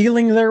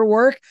stealing their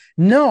work?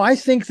 No, I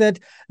think that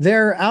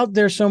they're out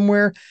there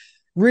somewhere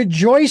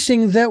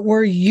rejoicing that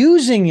we're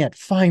using it.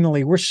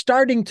 Finally, we're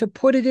starting to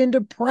put it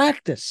into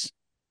practice,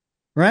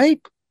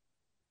 right?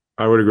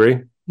 I would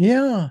agree.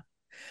 Yeah.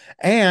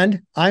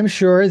 And I'm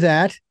sure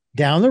that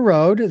down the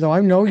road, though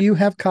I know you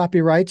have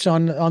copyrights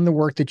on the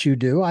work that you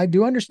do, I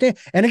do understand.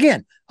 And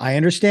again, I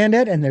understand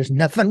it, and there's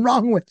nothing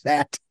wrong with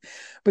that.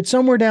 But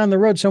somewhere down the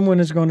road, someone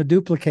is going to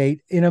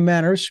duplicate, in a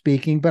manner of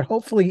speaking, but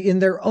hopefully in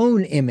their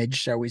own image,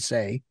 shall we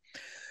say,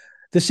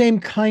 the same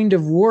kind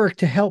of work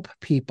to help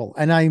people.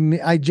 And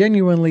I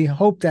genuinely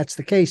hope that's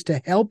the case,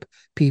 to help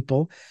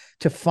people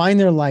to find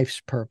their life's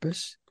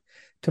purpose,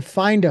 to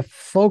find a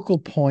focal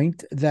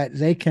point that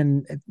they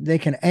can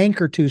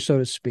anchor to, so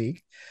to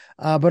speak,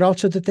 but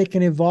also that they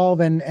can evolve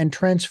and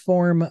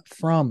transform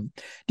from.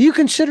 Do you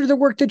consider the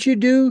work that you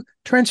do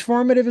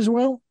transformative as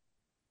well?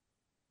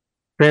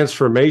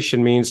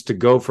 Transformation means to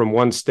go from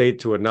one state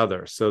to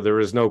another. So there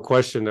is no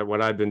question that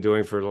what I've been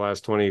doing for the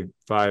last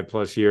 25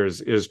 plus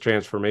years is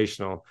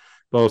transformational,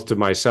 both to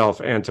myself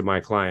and to my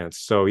clients.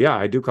 So yeah,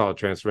 I do call it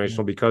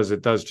transformational because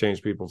it does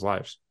change people's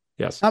lives.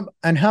 Yes.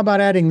 And how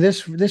about adding this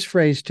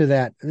phrase to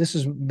that? This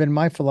has been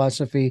my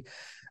philosophy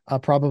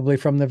probably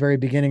from the very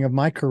beginning of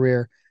my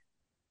career.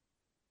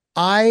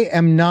 I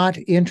am not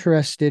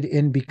interested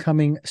in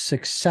becoming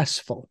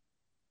successful.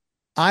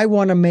 I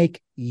want to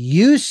make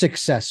you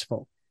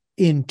successful.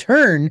 In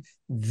turn,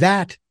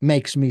 that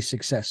makes me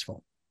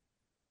successful.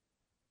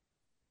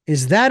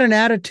 Is that an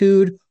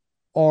attitude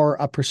or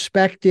a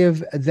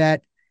perspective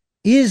that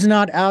is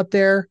not out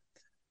there?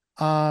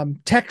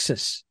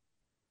 Texas,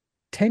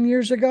 10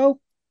 years ago,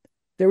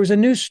 there was a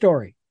news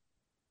story.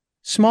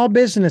 Small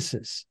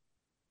businesses,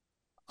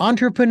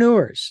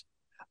 entrepreneurs.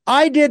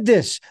 I did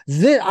this.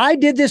 I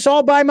did this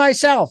all by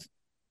myself.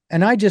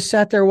 And I just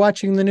sat there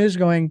watching the news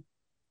going,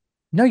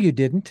 no, you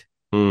didn't.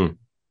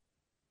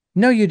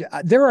 No,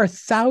 there are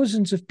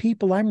thousands of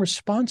people I'm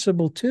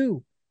responsible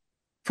to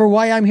for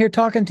why I'm here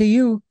talking to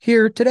you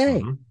here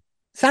today.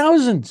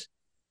 Thousands.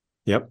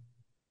 Yep.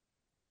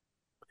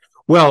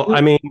 Well,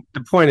 I mean,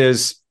 the point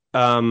is,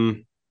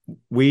 there's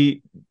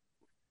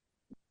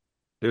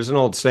an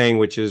old saying,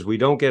 which is, we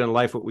don't get in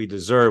life what we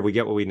deserve, we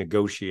get what we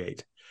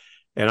negotiate.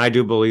 And I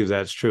do believe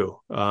that's true.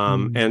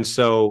 And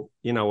so,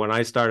 when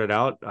I started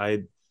out,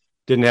 I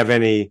didn't have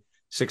any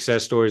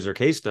success stories or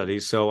case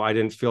studies, so I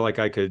didn't feel like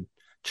I could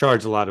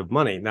charge a lot of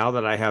money. Now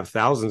that I have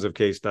thousands of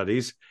case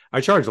studies, I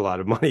charge a lot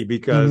of money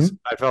because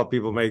I've helped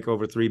people make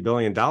over $3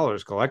 billion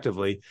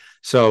collectively.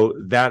 So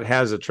that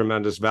has a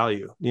tremendous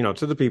value,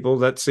 to the people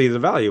that see the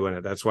value in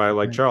it. That's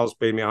why, Charles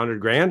paid me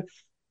 $100,000.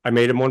 I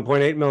made him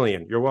 1.8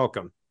 million. You're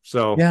welcome.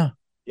 So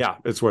yeah,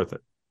 it's worth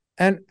it.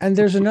 And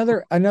there's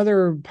another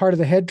part of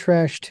the head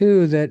trash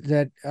too,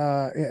 that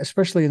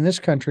especially in this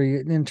country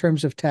in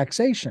terms of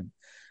taxation.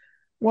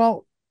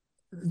 Well,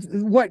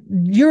 what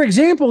your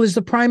example is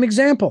the prime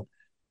example.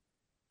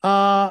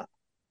 I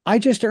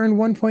just earned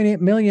 1.8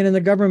 million and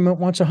the government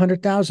wants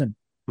 100,000.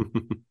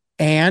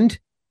 And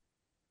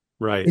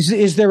right.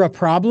 Is there a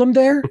problem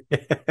there?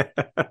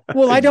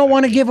 Well, I don't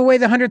want to give away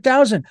the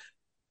 100,000,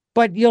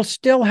 but you'll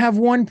still have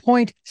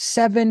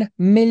 $1.7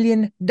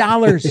 million.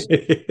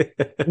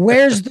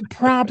 Where's the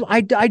problem?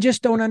 I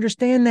just don't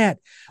understand that.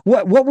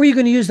 What were you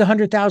going to use the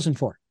 100,000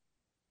 for?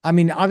 I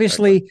mean,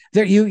 obviously,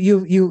 there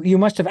you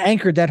must have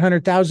anchored that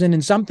 100,000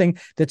 in something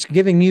that's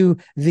giving you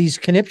these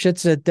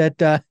conniptions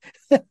that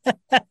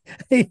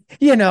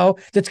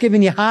that's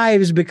giving you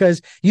hives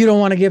because you don't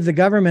want to give the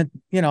government,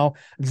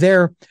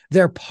 their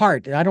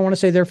part. I don't want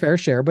to say their fair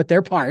share, but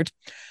their part.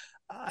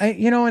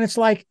 And it's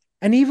like,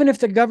 and even if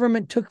the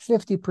government took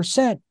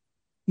 50%,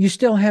 you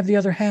still have the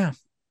other half.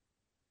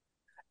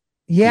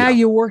 Yeah,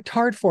 you worked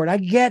hard for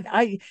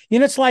it.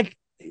 It's like,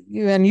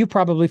 and you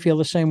probably feel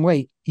the same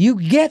way. You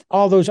get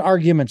all those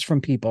arguments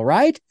from people,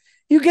 right?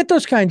 You get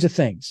those kinds of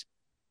things.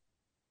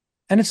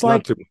 And it's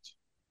like,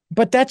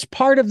 but that's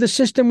part of the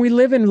system we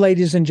live in,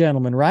 ladies and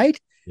gentlemen, right?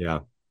 Yeah.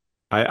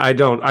 I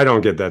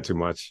don't get that too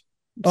much.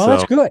 Oh,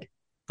 that's good.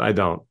 I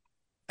don't.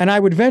 And I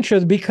would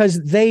venture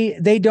because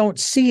they don't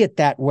see it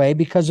that way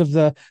because of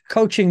the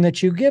coaching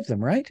that you give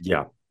them, right?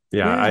 Yeah.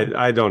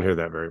 I don't hear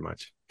that very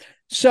much.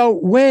 So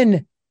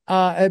when,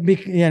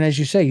 and as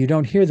you say, you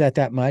don't hear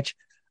that much.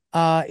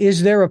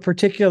 Is there a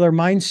particular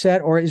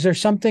mindset, or is there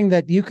something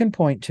that you can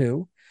point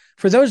to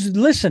for those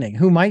listening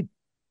who might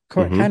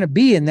kind of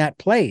be in that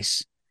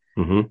place?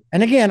 And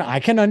again, I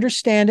can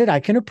understand it, I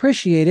can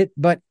appreciate it,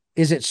 but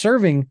is it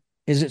serving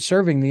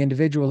the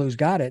individual who's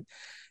got it?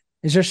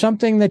 Is there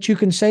something that you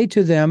can say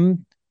to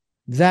them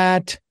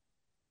that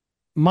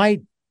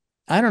might,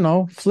 I don't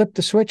know, flip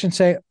the switch and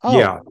say, oh,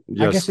 yeah,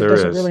 yes, I guess it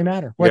doesn't really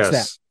matter? What's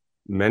that?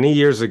 Many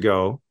years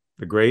ago,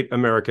 the great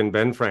American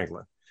Ben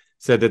Franklin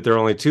said that there are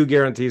only two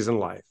guarantees in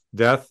life: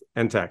 death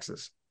and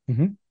taxes.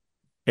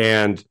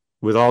 And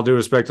with all due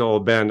respect to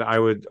old Ben, I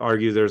would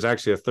argue there's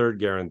actually a third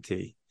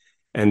guarantee.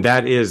 And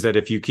that is that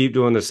if you keep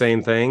doing the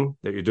same thing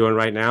that you're doing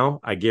right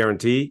now, I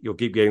guarantee you'll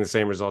keep getting the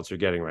same results you're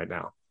getting right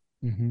now.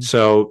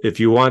 So if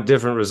you want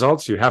different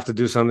results, you have to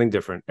do something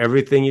different.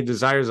 Everything you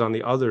desire is on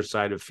the other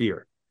side of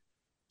fear.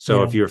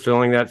 So if you're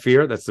feeling that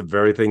fear, that's the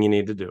very thing you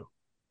need to do.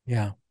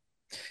 Yeah.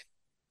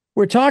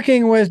 We're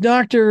talking with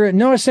Dr.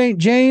 Noah St.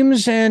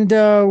 James, and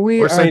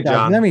we are St.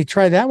 John. Let me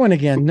try that one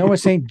again. Noah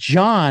St.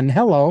 John.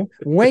 Hello.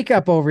 Wake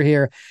up over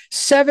here.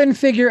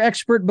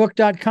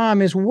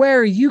 7figureexpertbook.com is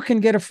where you can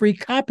get a free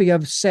copy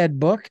of said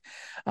book,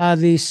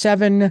 the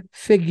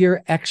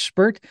 7-Figure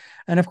Expert.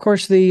 And of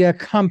course, the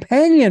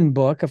companion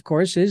book, of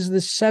course, is the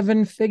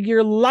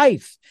 7-Figure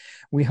Life.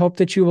 We hope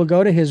that you will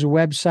go to his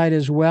website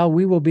as well.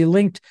 We will be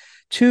linked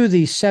to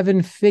the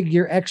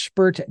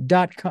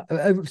 7figureexpert.com,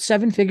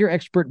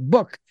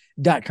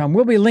 7figureexpertbook.com.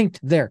 We'll be linked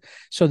there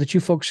so that you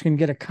folks can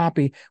get a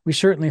copy. We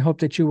certainly hope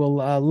that you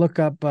will look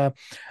up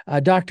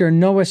Dr.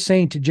 Noah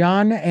St.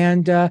 John,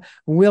 and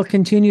we'll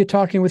continue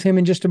talking with him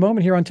in just a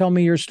moment here on Tell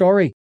Me Your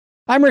Story.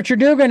 I'm Richard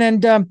Dugan,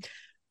 and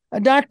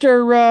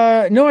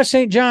Dr. Noah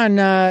St. John,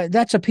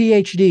 that's a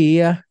PhD,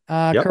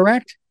 yep.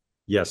 Correct?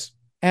 Yes.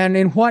 And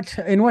in what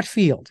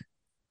field?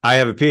 I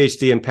have a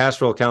PhD in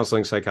pastoral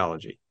counseling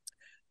psychology.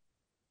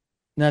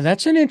 Now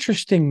that's an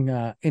interesting.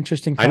 I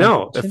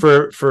know.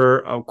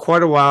 For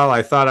quite a while,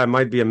 I thought I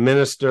might be a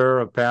minister,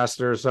 a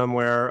pastor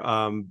somewhere,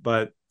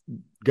 but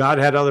God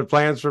had other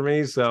plans for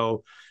me.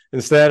 So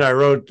instead, I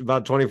wrote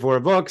about 24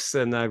 books,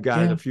 and I've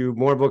got a few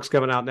more books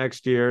coming out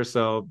next year.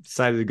 So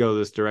decided to go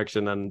this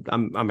direction, and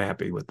I'm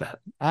happy with that.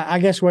 I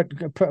guess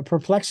what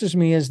perplexes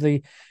me is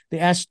the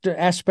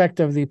aspect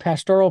of the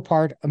pastoral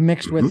part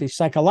mixed with the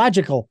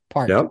psychological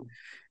part. Yep.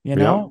 You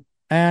know.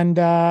 And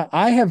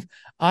I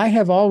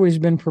have always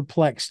been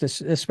perplexed,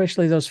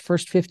 especially those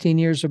first 15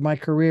 years of my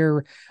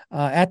career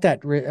at that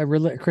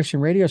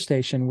Christian radio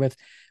station with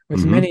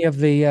many of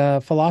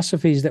the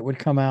philosophies that would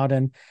come out,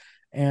 and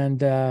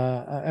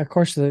of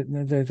course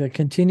the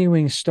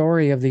continuing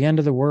story of the end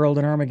of the world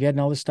and Armageddon,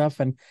 all this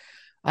stuff. And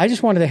I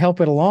just wanted to help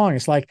it along.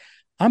 It's like,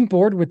 I'm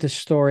bored with this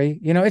story.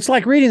 You know, it's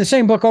like reading the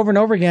same book over and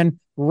over again,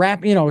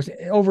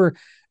 over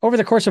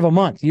the course of a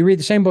month. You read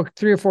the same book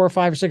 3 or 4 or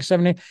 5 or 6,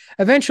 7, 8.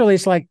 Eventually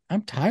it's like,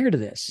 I'm tired of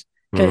this.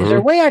 Okay, is there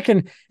a way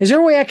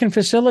I can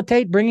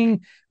facilitate bringing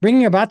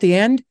about the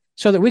end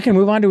so that we can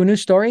move on to a new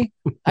story?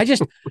 I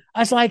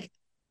was like,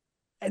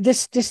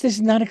 this is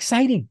not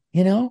exciting.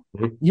 You know,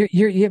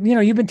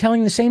 you've been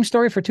telling the same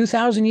story for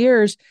 2,000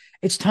 years.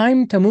 It's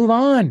time to move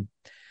on.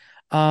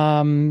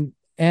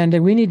 And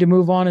we need to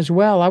move on as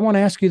well. I want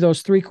to ask you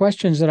those 3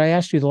 questions that I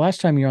asked you the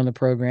last time you were on the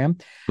program.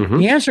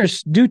 The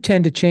answers do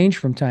tend to change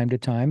from time to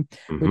time,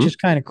 which is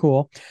kind of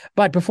cool.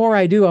 But before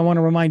I do, I want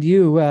to remind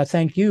you,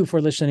 thank you for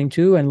listening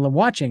to and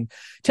watching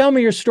Tell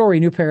Me Your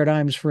Story, New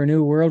Paradigms for a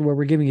New World, where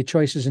we're giving you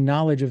choices and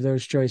knowledge of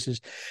those choices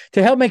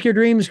to help make your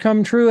dreams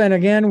come true. And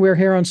again, we're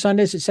here on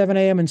Sundays at 7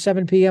 a.m. and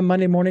 7 p.m.,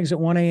 Monday mornings at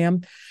 1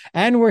 a.m.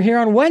 And we're here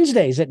on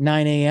Wednesdays at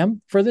 9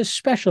 a.m. for this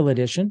special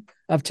edition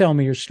of Tell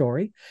Me Your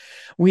Story.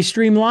 We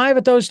stream live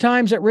at those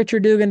times at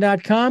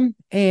richarddugan.com,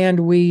 and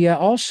we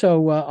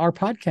also are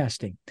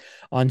podcasting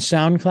on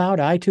SoundCloud,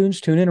 iTunes,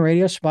 TuneIn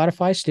Radio,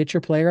 Spotify,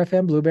 Stitcher, Player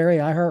FM, Blueberry,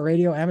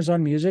 iHeartRadio,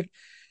 Amazon Music,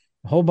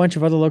 a whole bunch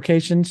of other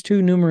locations,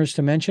 too numerous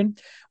to mention.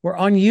 We're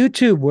on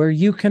YouTube, where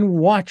you can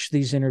watch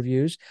these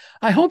interviews.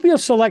 I hope you'll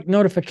select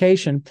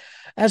notification.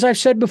 As I've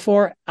said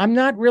before, I'm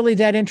not really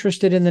that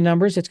interested in the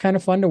numbers. It's kind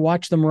of fun to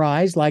watch them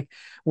rise. Like,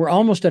 we're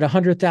almost at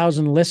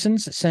 100,000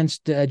 listens since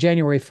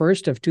January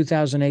 1st of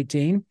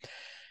 2018.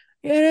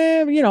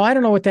 You know, I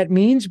don't know what that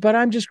means, but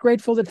I'm just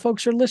grateful that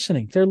folks are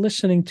listening. They're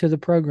listening to the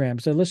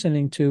programs. They're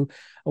listening to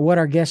what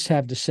our guests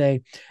have to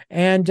say.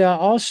 And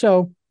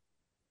also,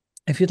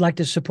 if you'd like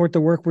to support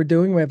the work we're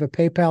doing, we have a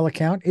PayPal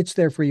account. It's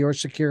there for your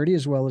security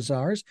as well as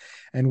ours.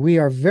 And we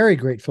are very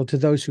grateful to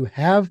those who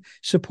have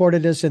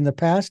supported us in the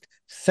past.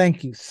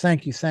 Thank you,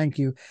 thank you, thank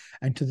you.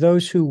 And to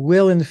those who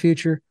will in the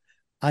future,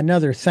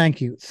 another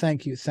thank you,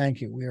 thank you,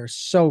 thank you. We are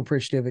so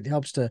appreciative. It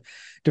helps to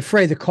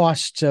defray the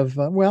costs of,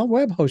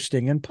 web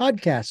hosting and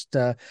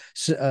podcast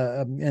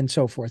and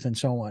so forth and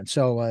so on.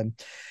 So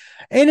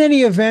in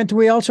any event,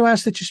 we also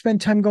ask that you spend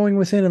time going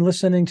within and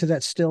listening to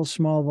that still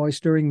small voice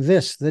during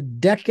the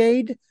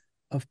decade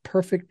of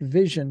perfect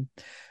vision.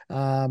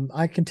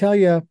 I can tell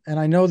you, and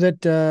I know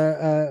that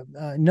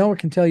Noah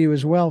can tell you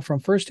as well from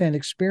firsthand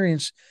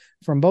experience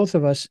from both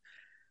of us,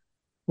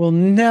 will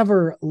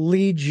never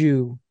lead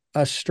you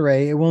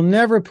astray. It will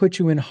never put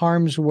you in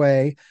harm's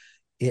way.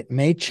 It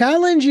may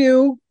challenge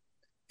you.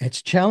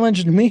 It's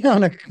challenged me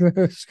on a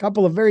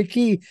couple of very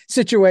key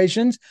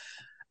situations.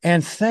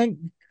 And thank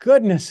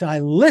goodness I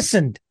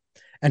listened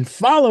and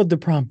followed the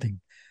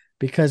prompting.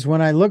 Because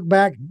when I look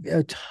back,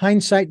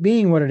 hindsight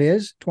being what it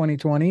is,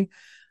 2020,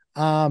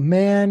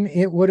 man,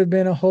 it would have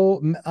been a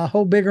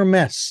whole bigger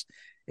mess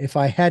if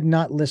I had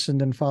not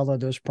listened and followed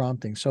those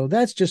promptings. So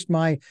that's just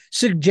my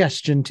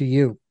suggestion to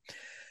you.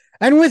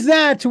 And with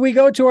that, we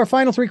go to our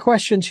final three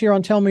questions here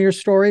on Tell Me Your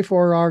Story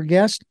for our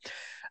guest.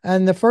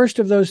 And the first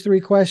of those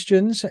three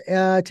questions,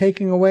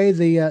 taking away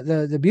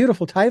the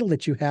beautiful title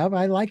that you have,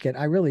 I like it.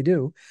 I really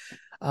do.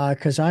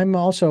 Because I'm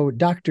also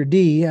Dr.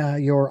 D,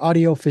 your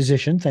audio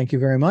physician. Thank you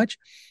very much.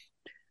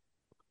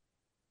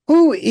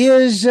 Who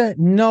is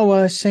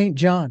Noah St.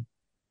 John?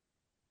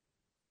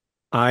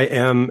 I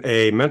am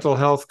a mental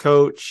health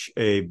coach,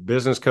 a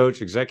business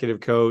coach,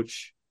 executive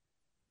coach.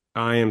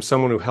 I am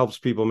someone who helps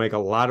people make a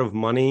lot of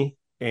money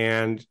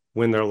and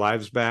win their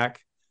lives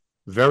back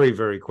very,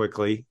 very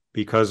quickly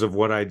because of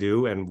what I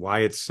do and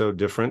why it's so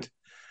different.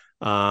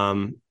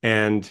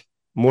 And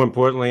more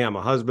importantly, I'm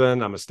a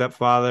husband, I'm a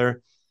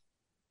stepfather,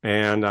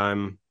 and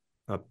I'm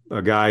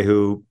a guy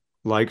who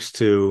likes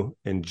to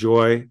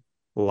enjoy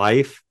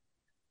life.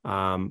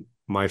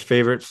 My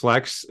favorite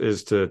flex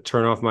is to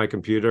turn off my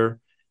computer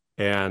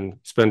and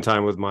spend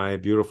time with my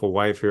beautiful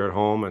wife here at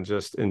home and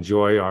just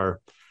enjoy our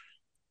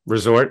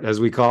resort, as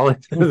we call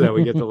it, that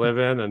we get to live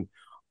in, and,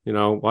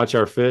 watch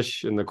our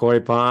fish in the koi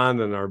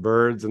pond and our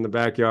birds in the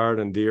backyard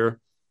and deer.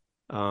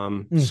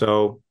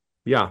 So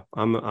yeah,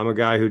 I'm a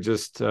guy who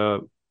just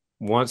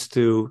wants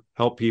to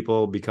help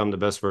people become the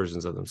best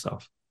versions of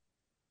themselves.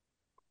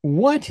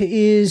 What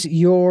is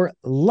your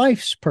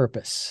life's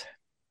purpose?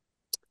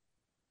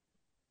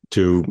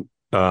 To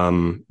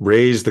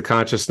raise the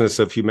consciousness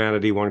of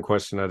humanity one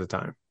question at a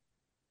time.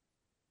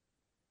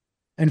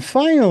 And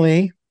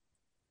finally,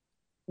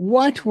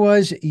 what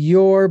was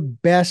your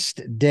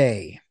best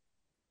day?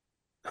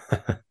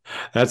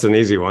 That's an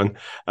easy one.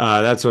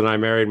 That's when I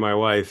married my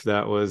wife.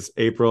 That was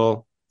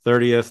April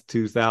 30th,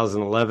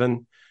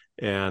 2011.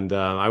 And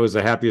I was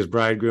the happiest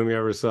bridegroom you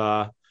ever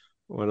saw.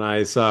 When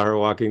I saw her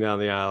walking down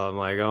the aisle, I'm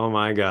like, oh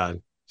my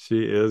God,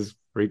 she is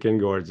freaking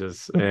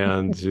gorgeous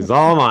and she's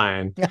all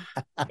mine.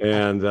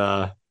 And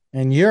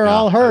you're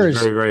all hers. I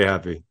was very, very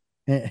happy.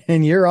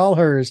 And you're all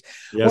hers.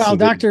 Yes, well,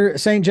 indeed. Dr.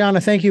 St. John,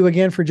 thank you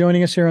again for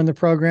joining us here on the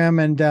program,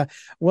 and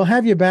we'll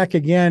have you back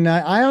again.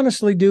 I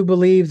honestly do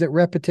believe that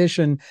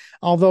repetition,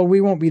 although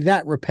we won't be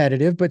that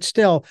repetitive, but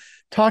still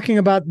talking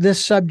about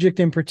this subject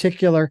in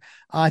particular,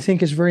 I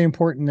think is very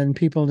important, and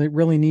people that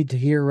really need to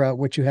hear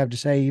what you have to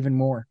say even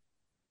more.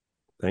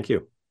 Thank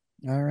you.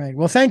 All right.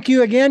 Well, thank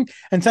you again.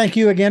 And thank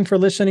you again for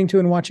listening to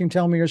and watching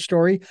Tell Me Your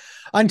Story.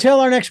 Until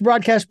our next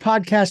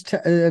podcast,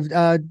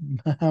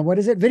 what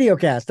is it?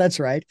 Videocast. That's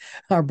right.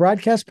 Our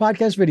podcast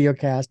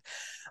videocast.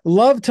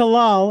 Love to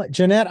Lal.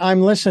 Jeanette,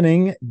 I'm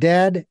listening.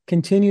 Dad,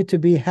 continue to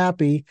be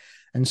happy.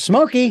 And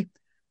Smokey,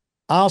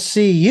 I'll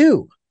see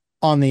you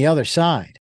on the other side.